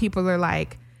now people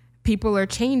are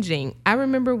changing. I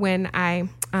remember when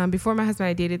before my husband,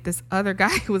 I dated this other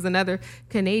guy who was another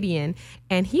Canadian,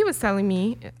 and he was telling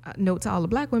me, note to all the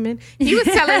Black women, he was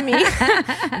telling me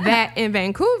that in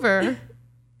Vancouver,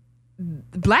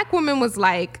 Black woman was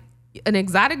like an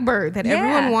exotic bird that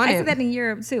everyone wanted. I see that in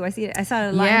Europe too. I saw it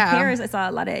a lot in Paris. I saw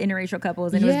a lot of interracial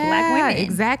couples, and it was Black women.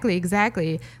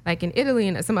 Exactly. Like in Italy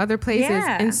and some other places.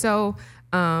 Yeah. And so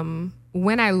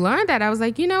when I learned that, I was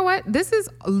like, you know what? This is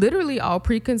literally all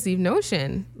preconceived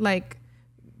notion. Like,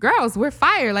 girls, we're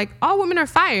fire. Like, all women are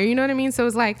fire. You know what I mean? So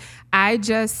it's like, I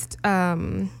just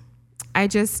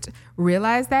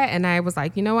realized that, and I was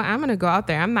like, you know what? I'm going to go out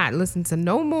there. I'm not listening to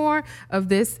no more of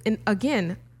this. And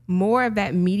again, more of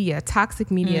that media,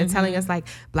 toxic media, telling us like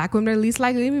Black women are least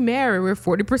likely to be married. We're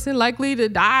 40% likely to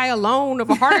die alone of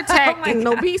a heart attack and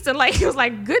obese. And like, it was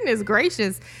like, goodness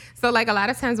gracious. So like a lot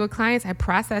of times with clients, I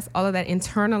process all of that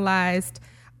internalized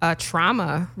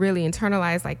trauma, really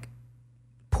internalized, like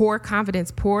poor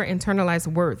confidence, poor internalized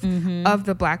worth of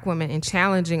the Black woman, and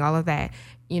challenging all of that.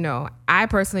 You know, I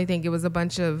personally think it was a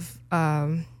bunch of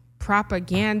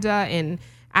propaganda, and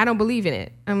I don't believe in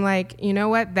it. I'm like, you know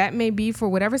what? That may be for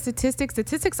whatever statistics.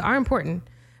 Statistics are important,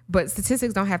 but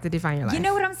statistics don't have to define your life. You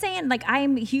know what I'm saying? Like,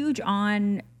 I'm huge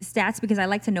on stats because I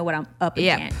like to know what I'm up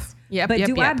against. But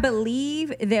do I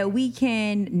believe that we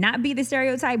can not be the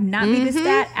stereotype, not be the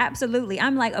stat? Absolutely.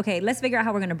 I'm like, okay, let's figure out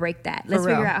how we're going to break that. Let's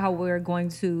figure out how we're going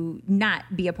to not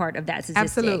be a part of that statistic.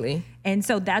 Absolutely. And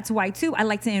so that's why, too, I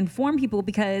like to inform people,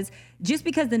 because just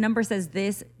because the number says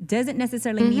this doesn't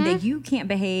necessarily mean that you can't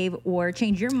behave or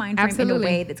change your mind frame in a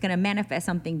way that's going to manifest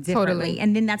something differently. Totally.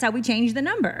 And then that's how we change the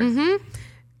number.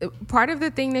 Part of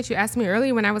the thing that you asked me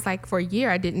earlier, when I was like, for a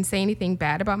year, I didn't say anything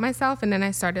bad about myself. And then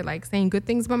I started like saying good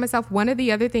things about myself. One of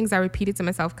the other things I repeated to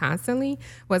myself constantly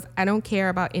was, I don't care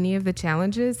about any of the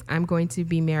challenges. I'm going to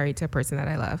be married to a person that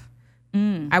I love.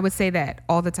 I would say that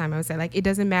all the time. I would say, like, it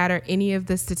doesn't matter any of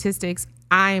the statistics.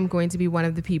 I am going to be one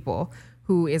of the people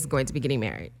who is going to be getting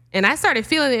married. And I started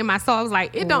feeling it in my soul. I was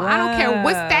like, I don't care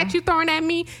what stat you throwing at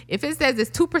me. If it says it's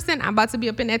 2%, I'm about to be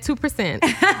up in that 2%.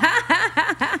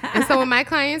 And so when my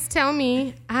clients tell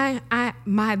me,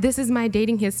 this is my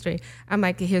dating history, I'm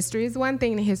like, the history is one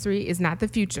thing. The history is not the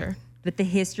future. But the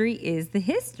history is the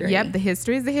history. Yep, the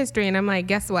history is the history. And I'm like,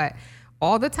 guess what?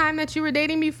 All the time that you were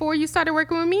dating before you started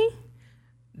working with me,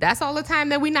 that's all the time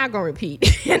that we're not going to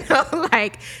repeat. You know,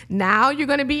 like, now you're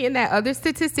going to be in that other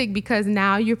statistic because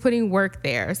now you're putting work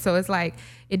there. So it's like,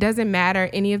 it doesn't matter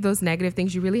any of those negative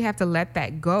things. You really have to let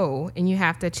that go, and you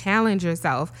have to challenge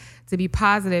yourself to be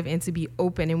positive and to be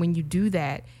open. And when you do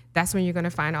that, that's when you're going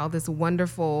to find all this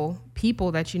wonderful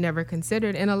people that you never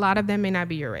considered. And a lot of them may not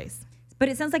be your race. But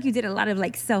it sounds like you did a lot of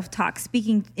like self-talk,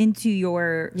 speaking into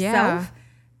yourself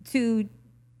to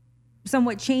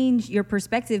somewhat change your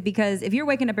perspective. Because if you're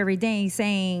waking up every day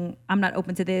saying, I'm not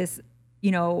open to this, you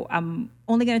know, I'm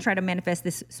only going to try to manifest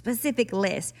this specific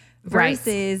list,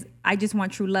 versus I just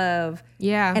want true love.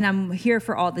 Yeah. And I'm here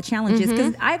for all the challenges.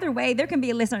 Because either way, there can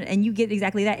be a list and you get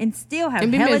exactly that and still have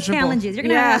hella challenges. You're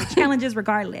going to have challenges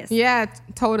regardless. Yeah,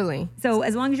 totally. So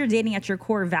as long as you're dating at your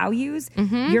core values,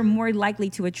 you're more likely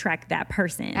to attract that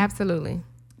person. Absolutely.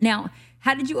 Now,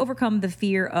 how did you overcome the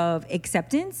fear of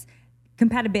acceptance,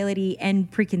 compatibility,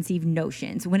 and preconceived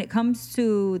notions when it comes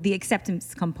to the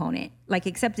acceptance component? Like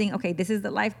accepting, okay, this is the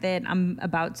life that I'm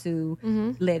about to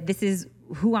live. This is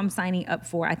who I'm signing up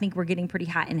for. I think we're getting pretty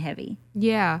hot and heavy.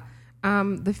 Yeah.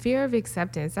 The fear of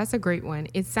acceptance, that's a great one.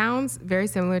 It sounds very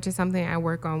similar to something I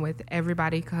work on with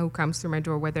everybody who comes through my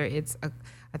door, whether it's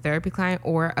a therapy client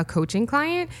or a coaching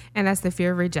client, and that's the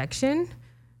fear of rejection.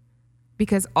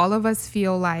 Because all of us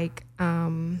feel like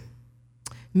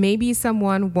maybe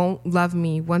someone won't love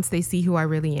me once they see who I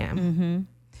really am.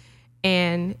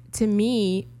 And to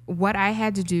me, what I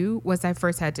had to do was I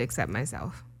first had to accept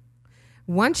myself.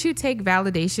 Once you take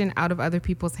validation out of other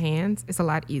people's hands, it's a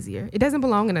lot easier. It doesn't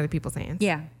belong in other people's hands.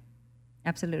 Yeah,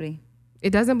 absolutely.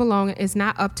 It doesn't belong. It's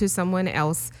not up to someone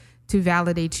else to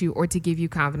validate you or to give you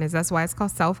confidence. That's why it's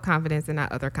called self-confidence and not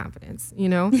other confidence, you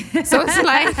know? So it's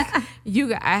like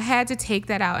I had to take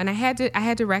that out, and I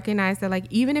had to recognize that, like,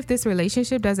 even if this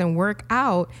relationship doesn't work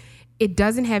out, it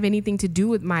doesn't have anything to do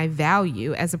with my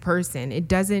value as a person.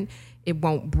 It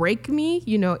won't break me.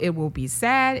 You know, it will be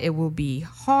sad, it will be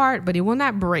hard, but it will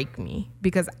not break me,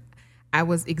 because I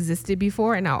was existed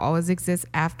before and I'll always exist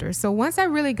after. So once I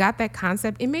really got that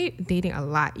concept, it made dating a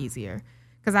lot easier.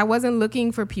 Because I wasn't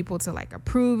looking for people to like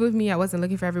approve of me. I wasn't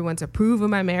looking for everyone to approve of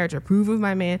my marriage or approve of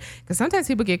my man. Because sometimes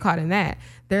people get caught in that.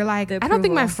 They're like, I don't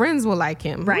think my friends will like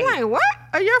him. Right. I'm like, what?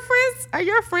 Are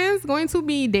your friends going to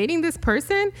be dating this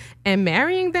person and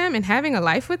marrying them and having a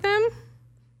life with them?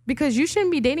 Because you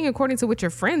shouldn't be dating according to what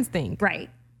your friends think. Right.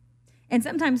 And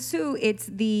sometimes too, it's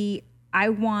I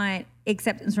want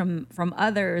acceptance from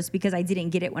others because I didn't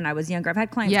get it when I was younger. I've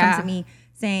had clients come to me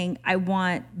saying, I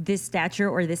want this stature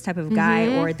or this type of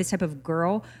guy or this type of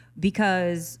girl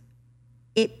because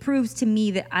it proves to me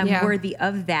that I'm worthy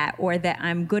of that or that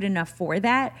I'm good enough for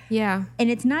that. Yeah. And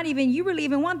it's not even, you really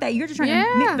even want that. You're just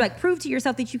trying to prove to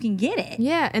yourself that you can get it.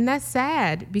 Yeah. And that's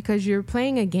sad because you're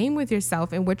playing a game with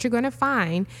yourself. And what you're going to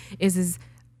find is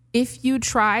if you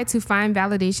try to find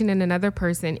validation in another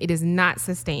person, it is not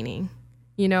sustaining.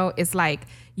 You know, it's like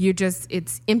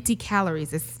it's empty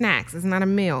calories, it's snacks, it's not a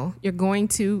meal. It's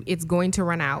going to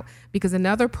run out because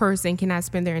another person cannot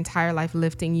spend their entire life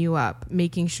lifting you up,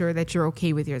 making sure that you're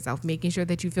okay with yourself, making sure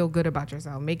that you feel good about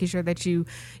yourself, making sure that you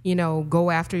go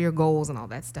after your goals and all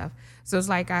that stuff. So it's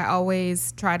like I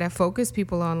always try to focus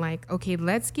people on like, okay,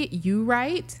 let's get you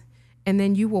right. And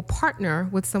then you will partner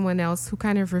with someone else who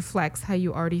kind of reflects how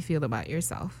you already feel about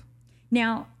yourself.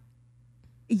 Now,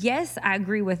 yes, I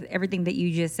agree with everything that you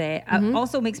just said. It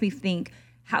also makes me think,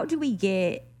 how do we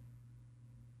get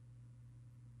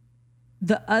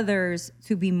the others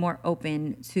to be more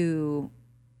open to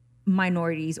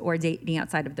minorities or dating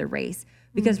outside of their race?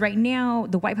 Because right now,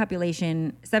 the white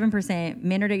population, 7%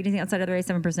 men are dating outside of their race,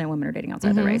 7% women are dating outside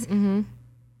of their race.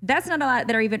 That's not a lot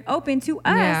that are even open to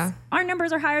us. Yeah. Our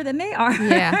numbers are higher than they are.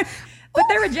 Yeah. But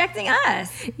they're rejecting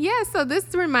us. Yeah, so this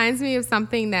reminds me of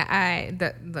something that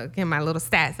in my little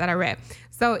stats that I read.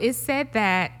 So it said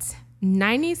that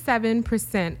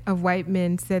 97% of white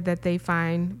men said that they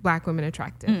find black women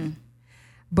attractive.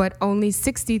 But only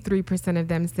 63% of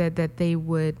them said that they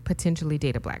would potentially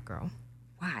date a black girl.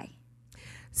 Why?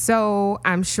 So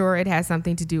I'm sure it has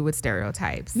something to do with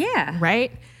stereotypes. Yeah.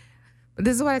 Right? But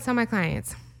this is what I tell my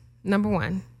clients. Number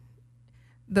one,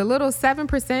 the little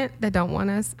 7% that don't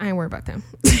want us, I ain't worried about them.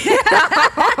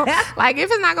 Like, if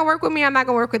it's not going to work with me, I'm not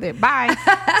going to work with it. Bye.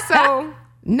 So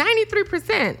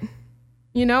 93%,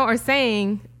 are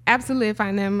saying, absolutely, if I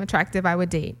find them attractive, I would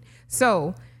date.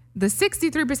 So the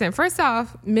 63%, first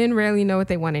off, men rarely know what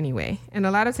they want anyway. And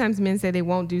a lot of times men say they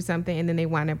won't do something and then they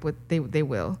wind up with, they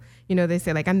will. They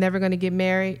say, like, I'm never going to get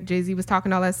married. Jay-Z was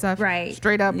talking all that stuff. Right.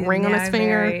 Straight up, ring on his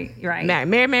finger. Right.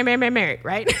 Married.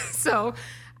 Right. So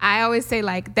I always say,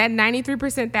 like, that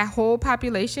 93%, that whole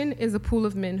population is a pool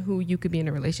of men who you could be in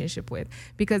a relationship with.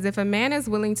 Because if a man is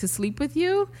willing to sleep with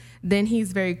you, then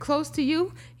he's very close to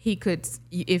you. He could,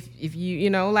 if you,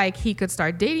 he could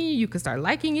start dating you, you could start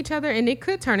liking each other, and it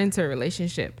could turn into a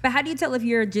relationship. But how do you tell if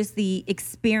you're just the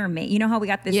experiment? You know how we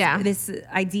got this this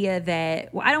idea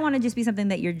that, well, I don't want to just be something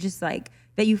that you're just like,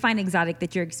 that you find exotic,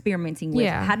 that you're experimenting with.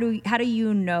 Yeah. How do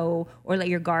you know or let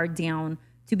your guard down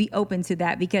to be open to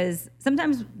that? Because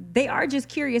sometimes they are just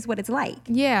curious what it's like.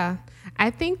 Yeah.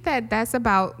 I think that's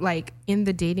about, like, in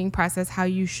the dating process, how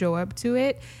you show up to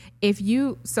it.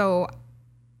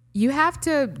 You have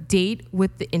to date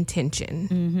with the intention.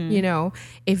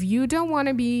 If you don't want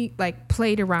to be, like,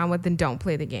 played around with, then don't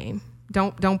play the game.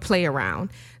 Don't play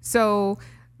around. So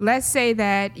let's say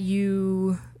that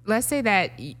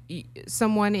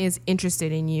someone is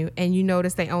interested in you and you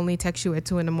notice they only text you at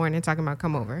 2 a.m. talking about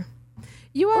come over.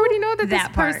 You already know that this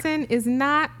person is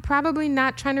probably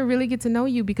not trying to really get to know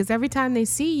you, because every time they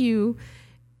see you,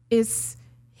 it's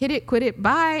hit it, quit it,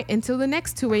 bye, until the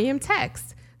next 2 a.m.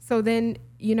 text. So then,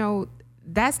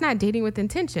 that's not dating with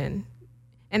intention.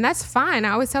 And that's fine.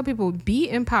 I always tell people, be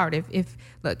empowered.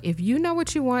 If you know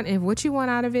what you want, if what you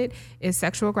want out of it is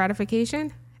sexual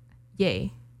gratification,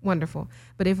 yay, wonderful.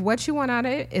 But if what you want out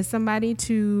of it is somebody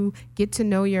to get to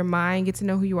know your mind, get to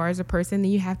know who you are as a person, then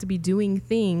you have to be doing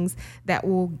things that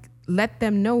will let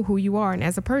them know who you are and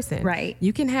as a person. Right.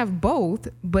 You can have both,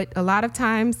 but a lot of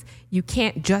times you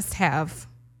can't just have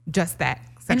just that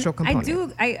sexual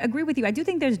component. I agree with you. I do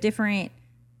think there's different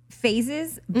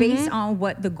phases based on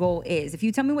what the goal is. If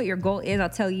you tell me what your goal is, I'll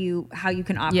tell you how you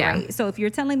can operate. Yeah. So if you're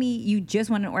telling me you just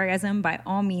want an orgasm, by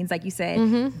all means, like you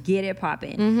said, get it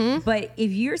popping. But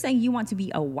if you're saying you want to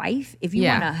be a wife, if you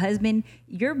want a husband,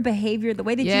 your behavior, the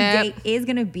way that you date is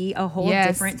going to be a whole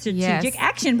different strategic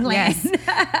action plan.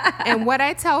 And what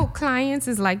I tell clients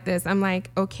is like this. I'm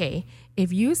like, okay,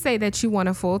 if you say that you want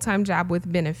a full-time job with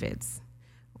benefits,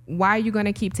 why are you going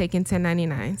to keep taking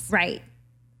 1099s? Right.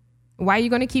 Why are you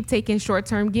going to keep taking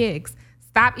short-term gigs?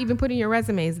 Stop even putting your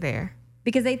resumes there.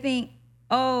 because they think,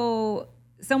 oh,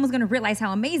 someone's going to realize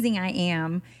how amazing I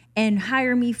am and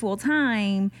hire me full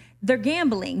time. They're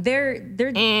gambling. They're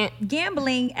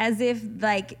gambling as if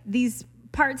like these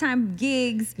part-time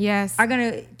gigs are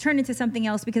going to turn into something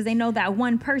else because they know that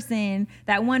one person,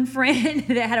 that one friend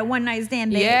that had a one night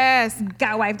stand that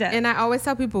got wiped up. And I always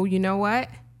tell people, you know what?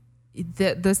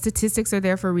 The statistics are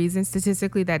there for a reason.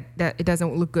 Statistically, that it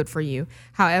doesn't look good for you.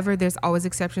 However, there's always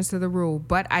exceptions to the rule.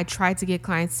 But I try to get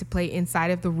clients to play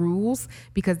inside of the rules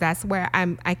because that's where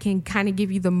I can kind of give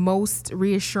you the most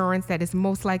reassurance that is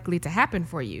most likely to happen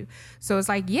for you. So it's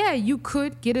like, yeah, you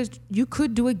could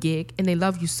do a gig and they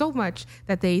love you so much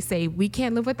that they say, we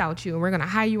can't live without you and we're going to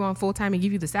hire you on full time and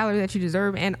give you the salary that you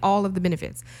deserve and all of the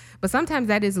benefits. But sometimes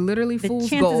that is literally fool's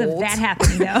gold. The chances of that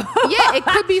happening, though. Yeah, it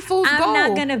could be fool's gold. I'm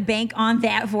not going to bank on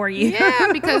that for you.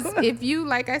 Yeah, because if you,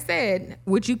 like I said,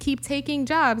 would you keep taking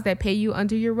jobs that pay you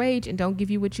under your wage and don't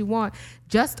give you what you want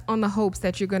just on the hopes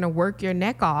that you're going to work your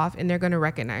neck off and they're going to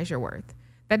recognize your worth?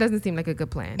 That doesn't seem like a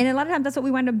good plan. And a lot of times that's what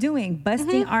we wind up doing,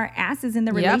 busting our asses in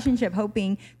the relationship,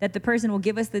 hoping that the person will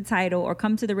give us the title or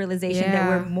come to the realization that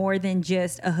we're more than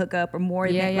just a hookup or more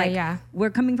than we're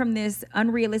coming from this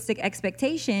unrealistic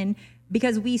expectation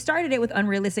because we started it with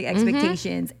unrealistic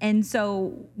expectations. And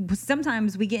so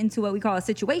sometimes we get into what we call a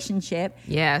situationship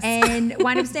and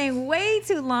wind up staying way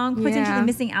too long, potentially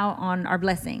missing out on our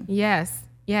blessing.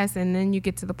 Yes, and then you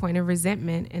get to the point of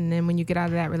resentment. And then when you get out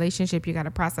of that relationship, you got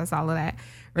to process all of that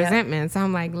resentment. So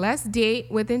I'm like, let's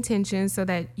date with intention so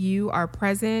that you are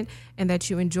present and that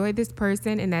you enjoy this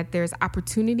person and that there's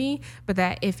opportunity, but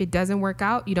that if it doesn't work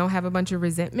out, you don't have a bunch of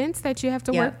resentments that you have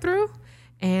to work through.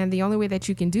 And the only way that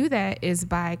you can do that is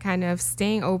by kind of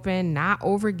staying open, not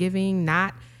overgiving,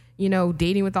 not,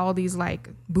 dating with all these like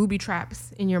booby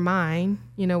traps in your mind,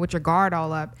 with your guard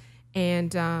all up.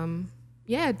 And,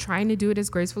 trying to do it as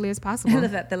gracefully as possible. I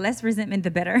love that. The less resentment,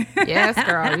 the better. Yes,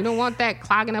 girl. You don't want that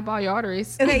clogging up all your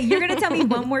arteries. Okay, you're going to tell me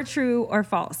one more true or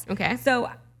false. Okay. So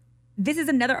this is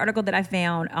another article that I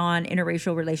found on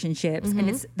interracial relationships, and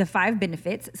it's the 5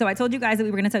 benefits. So I told you guys that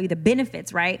we were going to tell you the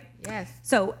benefits, right? Yes.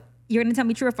 So you're going to tell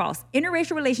me true or false.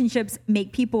 Interracial relationships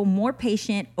make people more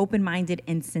patient, open-minded,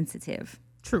 and sensitive.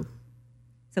 True.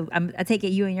 So I take it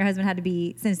you and your husband had to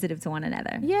be sensitive to one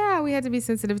another. Yeah, we had to be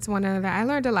sensitive to one another. I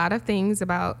learned a lot of things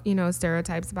about,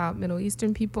 stereotypes about Middle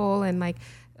Eastern people and like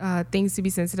things to be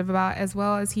sensitive about, as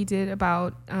well as he did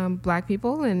about Black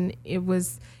people. And it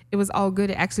was all good.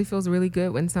 It actually feels really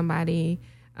good when somebody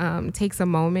takes a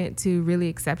moment to really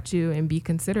accept you and be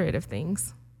considerate of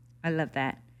things. I love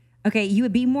that. Okay, you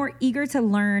would be more eager to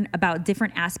learn about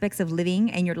different aspects of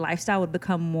living and your lifestyle would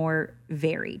become more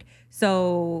varied.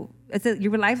 So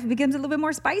your life becomes a little bit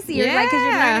more spicier, because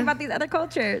you're learning about these other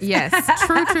cultures. Yes,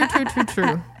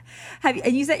 true.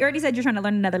 And you already said you're trying to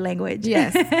learn another language.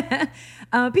 Yes.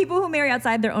 People who marry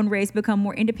outside their own race become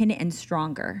more independent and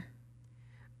stronger.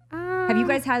 Have you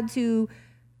guys had to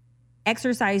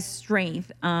exercise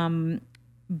strength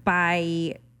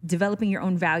by developing your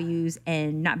own values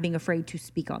and not being afraid to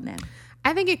speak on them?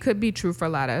 I think it could be true for a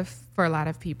lot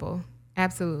of people.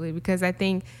 Absolutely. Because I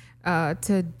think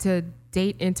to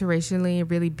date interracially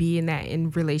and really be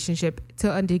in relationship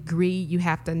to a degree, you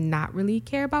have to not really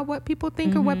care about what people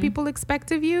think or what people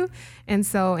expect of you. And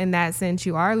so in that sense,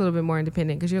 you are a little bit more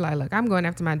independent because you're like, look, I'm going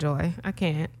after my joy. I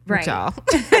can't with y'all.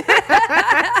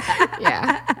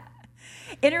 Yeah.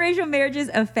 Interracial marriages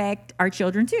affect our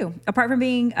children too. Apart from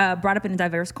being brought up in a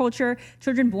diverse culture,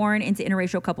 children born into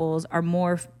interracial couples are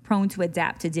more prone to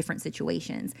adapt to different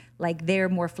situations. Like they're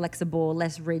more flexible,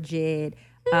 less rigid.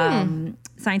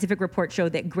 Scientific reports show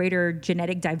that greater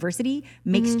genetic diversity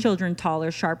makes children taller,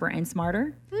 sharper, and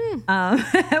smarter,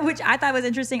 which I thought was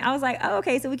interesting. I was like, oh,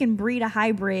 okay, so we can breed a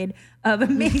hybrid of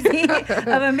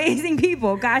amazing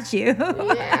people. Got you.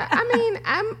 Yeah, I mean,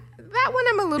 that one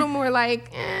I'm a little more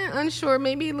like unsure,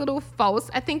 maybe a little false.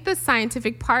 I think the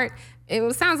scientific part,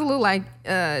 it sounds a little like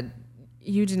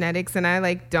eugenetics, and I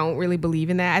like don't really believe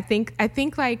in that. I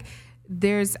think like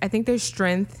there's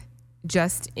strength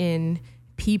just in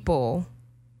people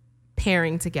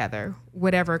pairing together,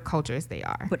 whatever cultures they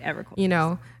are.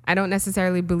 I don't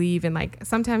necessarily believe in like,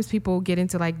 sometimes people get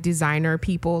into like designer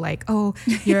people, like, oh,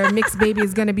 your mixed baby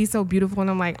is going to be so beautiful.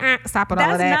 And I'm like, stop with all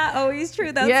of that. That's not always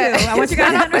true though, too. I want you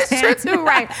guys to understand. It's true too,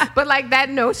 right. But like that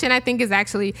notion I think is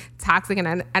actually toxic.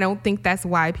 And I don't think that's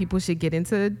why people should get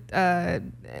into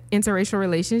interracial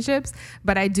relationships.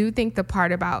 But I do think the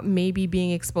part about maybe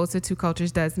being exposed to two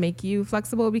cultures does make you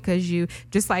flexible, because you,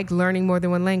 just like learning more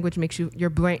than one language makes your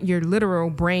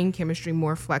literal brain chemistry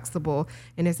more flexible,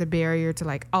 and it's a barrier to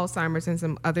like Alzheimer's and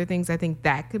some other things. I think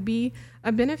that could be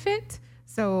a benefit.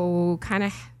 So kind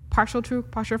of partial true,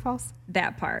 partial false.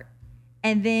 That part.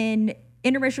 And then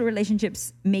interracial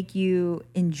relationships make you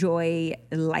enjoy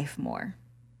life more.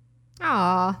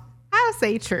 Aw, I'll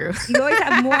say true. You always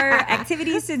have more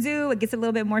activities to do. It gets a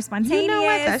little bit more spontaneous. You know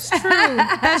what? That's true.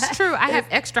 That's true. I have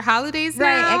extra holidays now.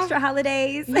 Right, extra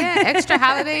holidays. Yeah, extra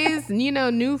holidays. You know,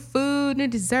 new food, new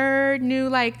dessert, new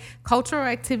like cultural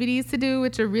activities to do,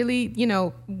 which are really, you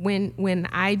know, when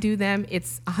I do them,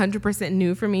 it's 100%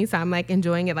 new for me. So I'm like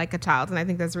enjoying it like a child, and I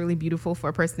think that's really beautiful for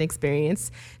a person to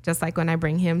experience. Just like when I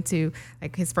bring him to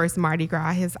like his first Mardi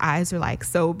Gras, his eyes are like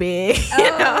so big.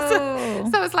 You know?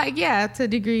 So it's like, yeah, to a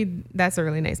degree, that's a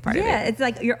really nice part of it. Yeah, it's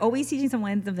like you're always teaching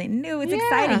someone something new. It's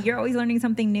exciting. You're always learning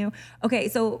something new. Okay,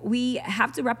 so we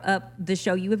have to wrap up the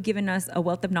show. You have given us a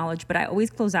wealth of knowledge, but I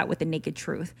always close out with the naked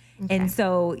truth. Okay. And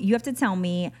so you have to tell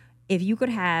me, if you could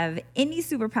have any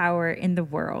superpower in the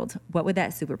world, what would that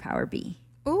superpower be?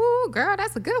 Ooh, girl,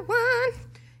 that's a good one.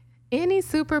 Any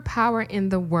superpower in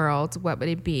the world, what would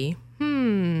it be?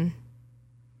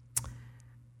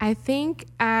 I think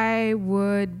I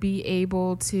would be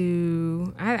able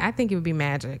to, I think it would be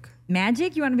magic.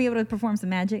 Magic? You want to be able to perform some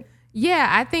magic? Yeah,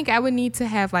 I think I would need to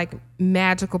have like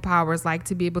magical powers, like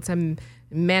to be able to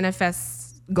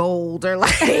manifest gold or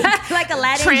like, like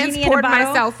Aladdin, transport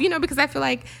myself, you know, because I feel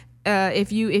like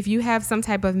if you have some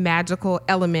type of magical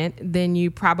element, then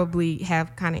you probably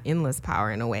have kind of endless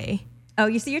power in a way. Oh,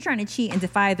 you see, you're trying to cheat and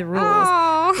defy the rules.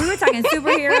 Oh. We were talking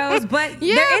superheroes, but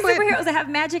there is superheroes that have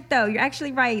magic, though. You're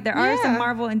actually right. There are some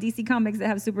Marvel and DC comics that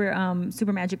have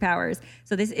super magic powers.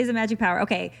 So this is a magic power.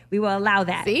 Okay, we will allow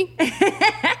that. See?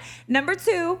 Number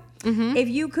 2, if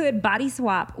you could body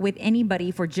swap with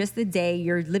anybody for just the day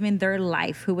you're living their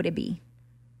life, who would it be?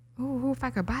 Ooh, if I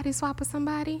could body swap with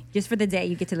somebody? Just for the day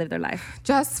you get to live their life.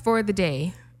 Just for the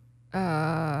day.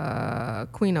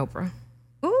 Queen Oprah.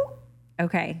 Ooh,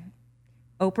 okay.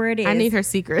 Oprah it is. I need her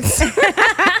secrets.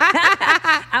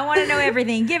 I want to know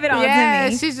everything. Give it all to me. Yeah,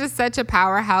 she's just such a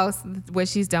powerhouse, what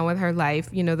she's done with her life,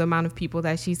 you know, the amount of people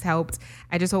that she's helped.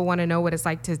 I just want to know what it's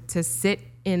like to sit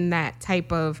in that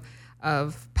type of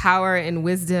power and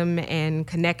wisdom and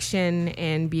connection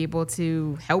and be able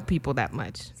to help people that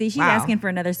much. See, she's asking for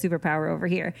another superpower over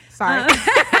here. Sorry.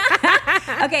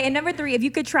 Okay, and number 3, if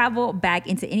you could travel back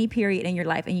into any period in your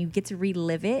life and you get to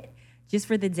relive it, just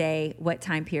for the day, what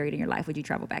time period in your life would you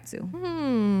travel back to?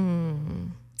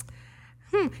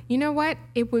 You know what?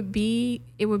 It would be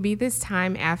this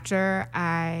time after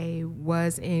I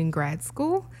was in grad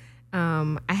school.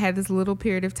 I had this little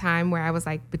period of time where I was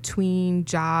like between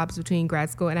jobs, between grad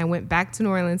school, and I went back to New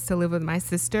Orleans to live with my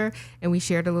sister, and we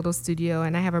shared a little studio,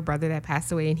 and I have a brother that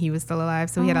passed away and he was still alive.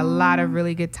 So we had a lot of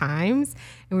really good times,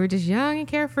 and we were just young and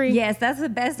carefree. Yes, that's the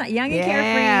best. Young and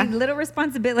carefree, little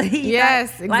responsibility.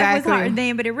 Yes, exactly. Life was hard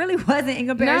then, but it really wasn't in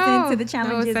comparison to the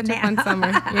challenges now. No, it was such now. a fun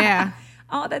summer. Yeah.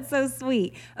 Oh, that's so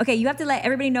sweet. Okay, you have to let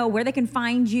everybody know where they can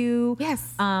find you.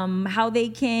 Yes. How they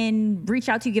can reach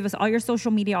out to you. Give us all your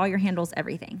social media, all your handles,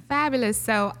 everything. Fabulous.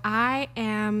 So I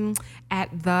am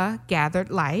at The Gathered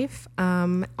Life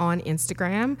on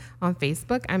Instagram. On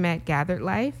Facebook, I'm at Gathered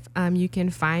Life. You can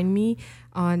find me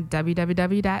on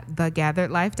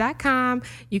www.thegatheredlife.com.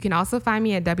 You can also find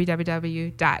me at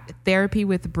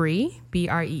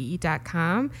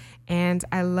www.therapywithbree.com. And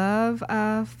I love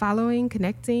following,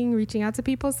 connecting, reaching out to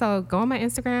people. So go on my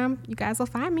Instagram. You guys will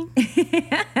find me.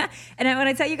 And when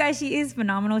I tell you guys, she is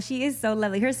phenomenal. She is so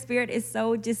lovely. Her spirit is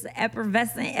so just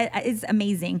effervescent. It's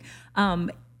amazing.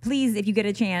 Please, if you get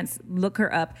a chance, look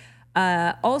her up.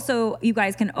 Also, you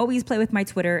guys can always play with my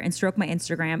Twitter and stroke my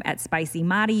Instagram at Spicy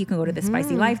Madi. You can go to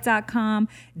thespicylife.com,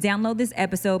 download this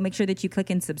episode, make sure that you click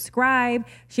and subscribe,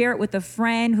 share it with a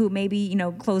friend who maybe, you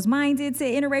know, closed-minded to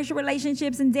interracial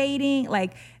relationships and dating.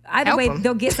 Like, either way,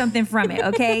 they'll get something from it,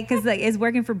 okay? Because like, it's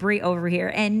working for Bree over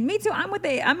here, and me too. I'm with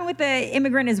the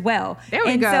immigrant as well. There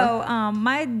we go. So,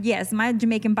 my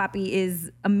Jamaican papi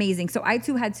is amazing. So I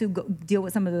too had to deal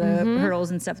with some of the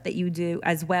hurdles and stuff that you do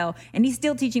as well, and he's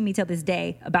still teaching me till this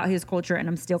day about his culture, and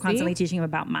I'm still constantly teaching him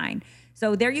about mine.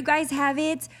 So there you guys have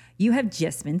it. You have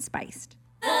just been spiced.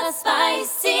 The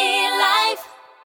Spicy Life.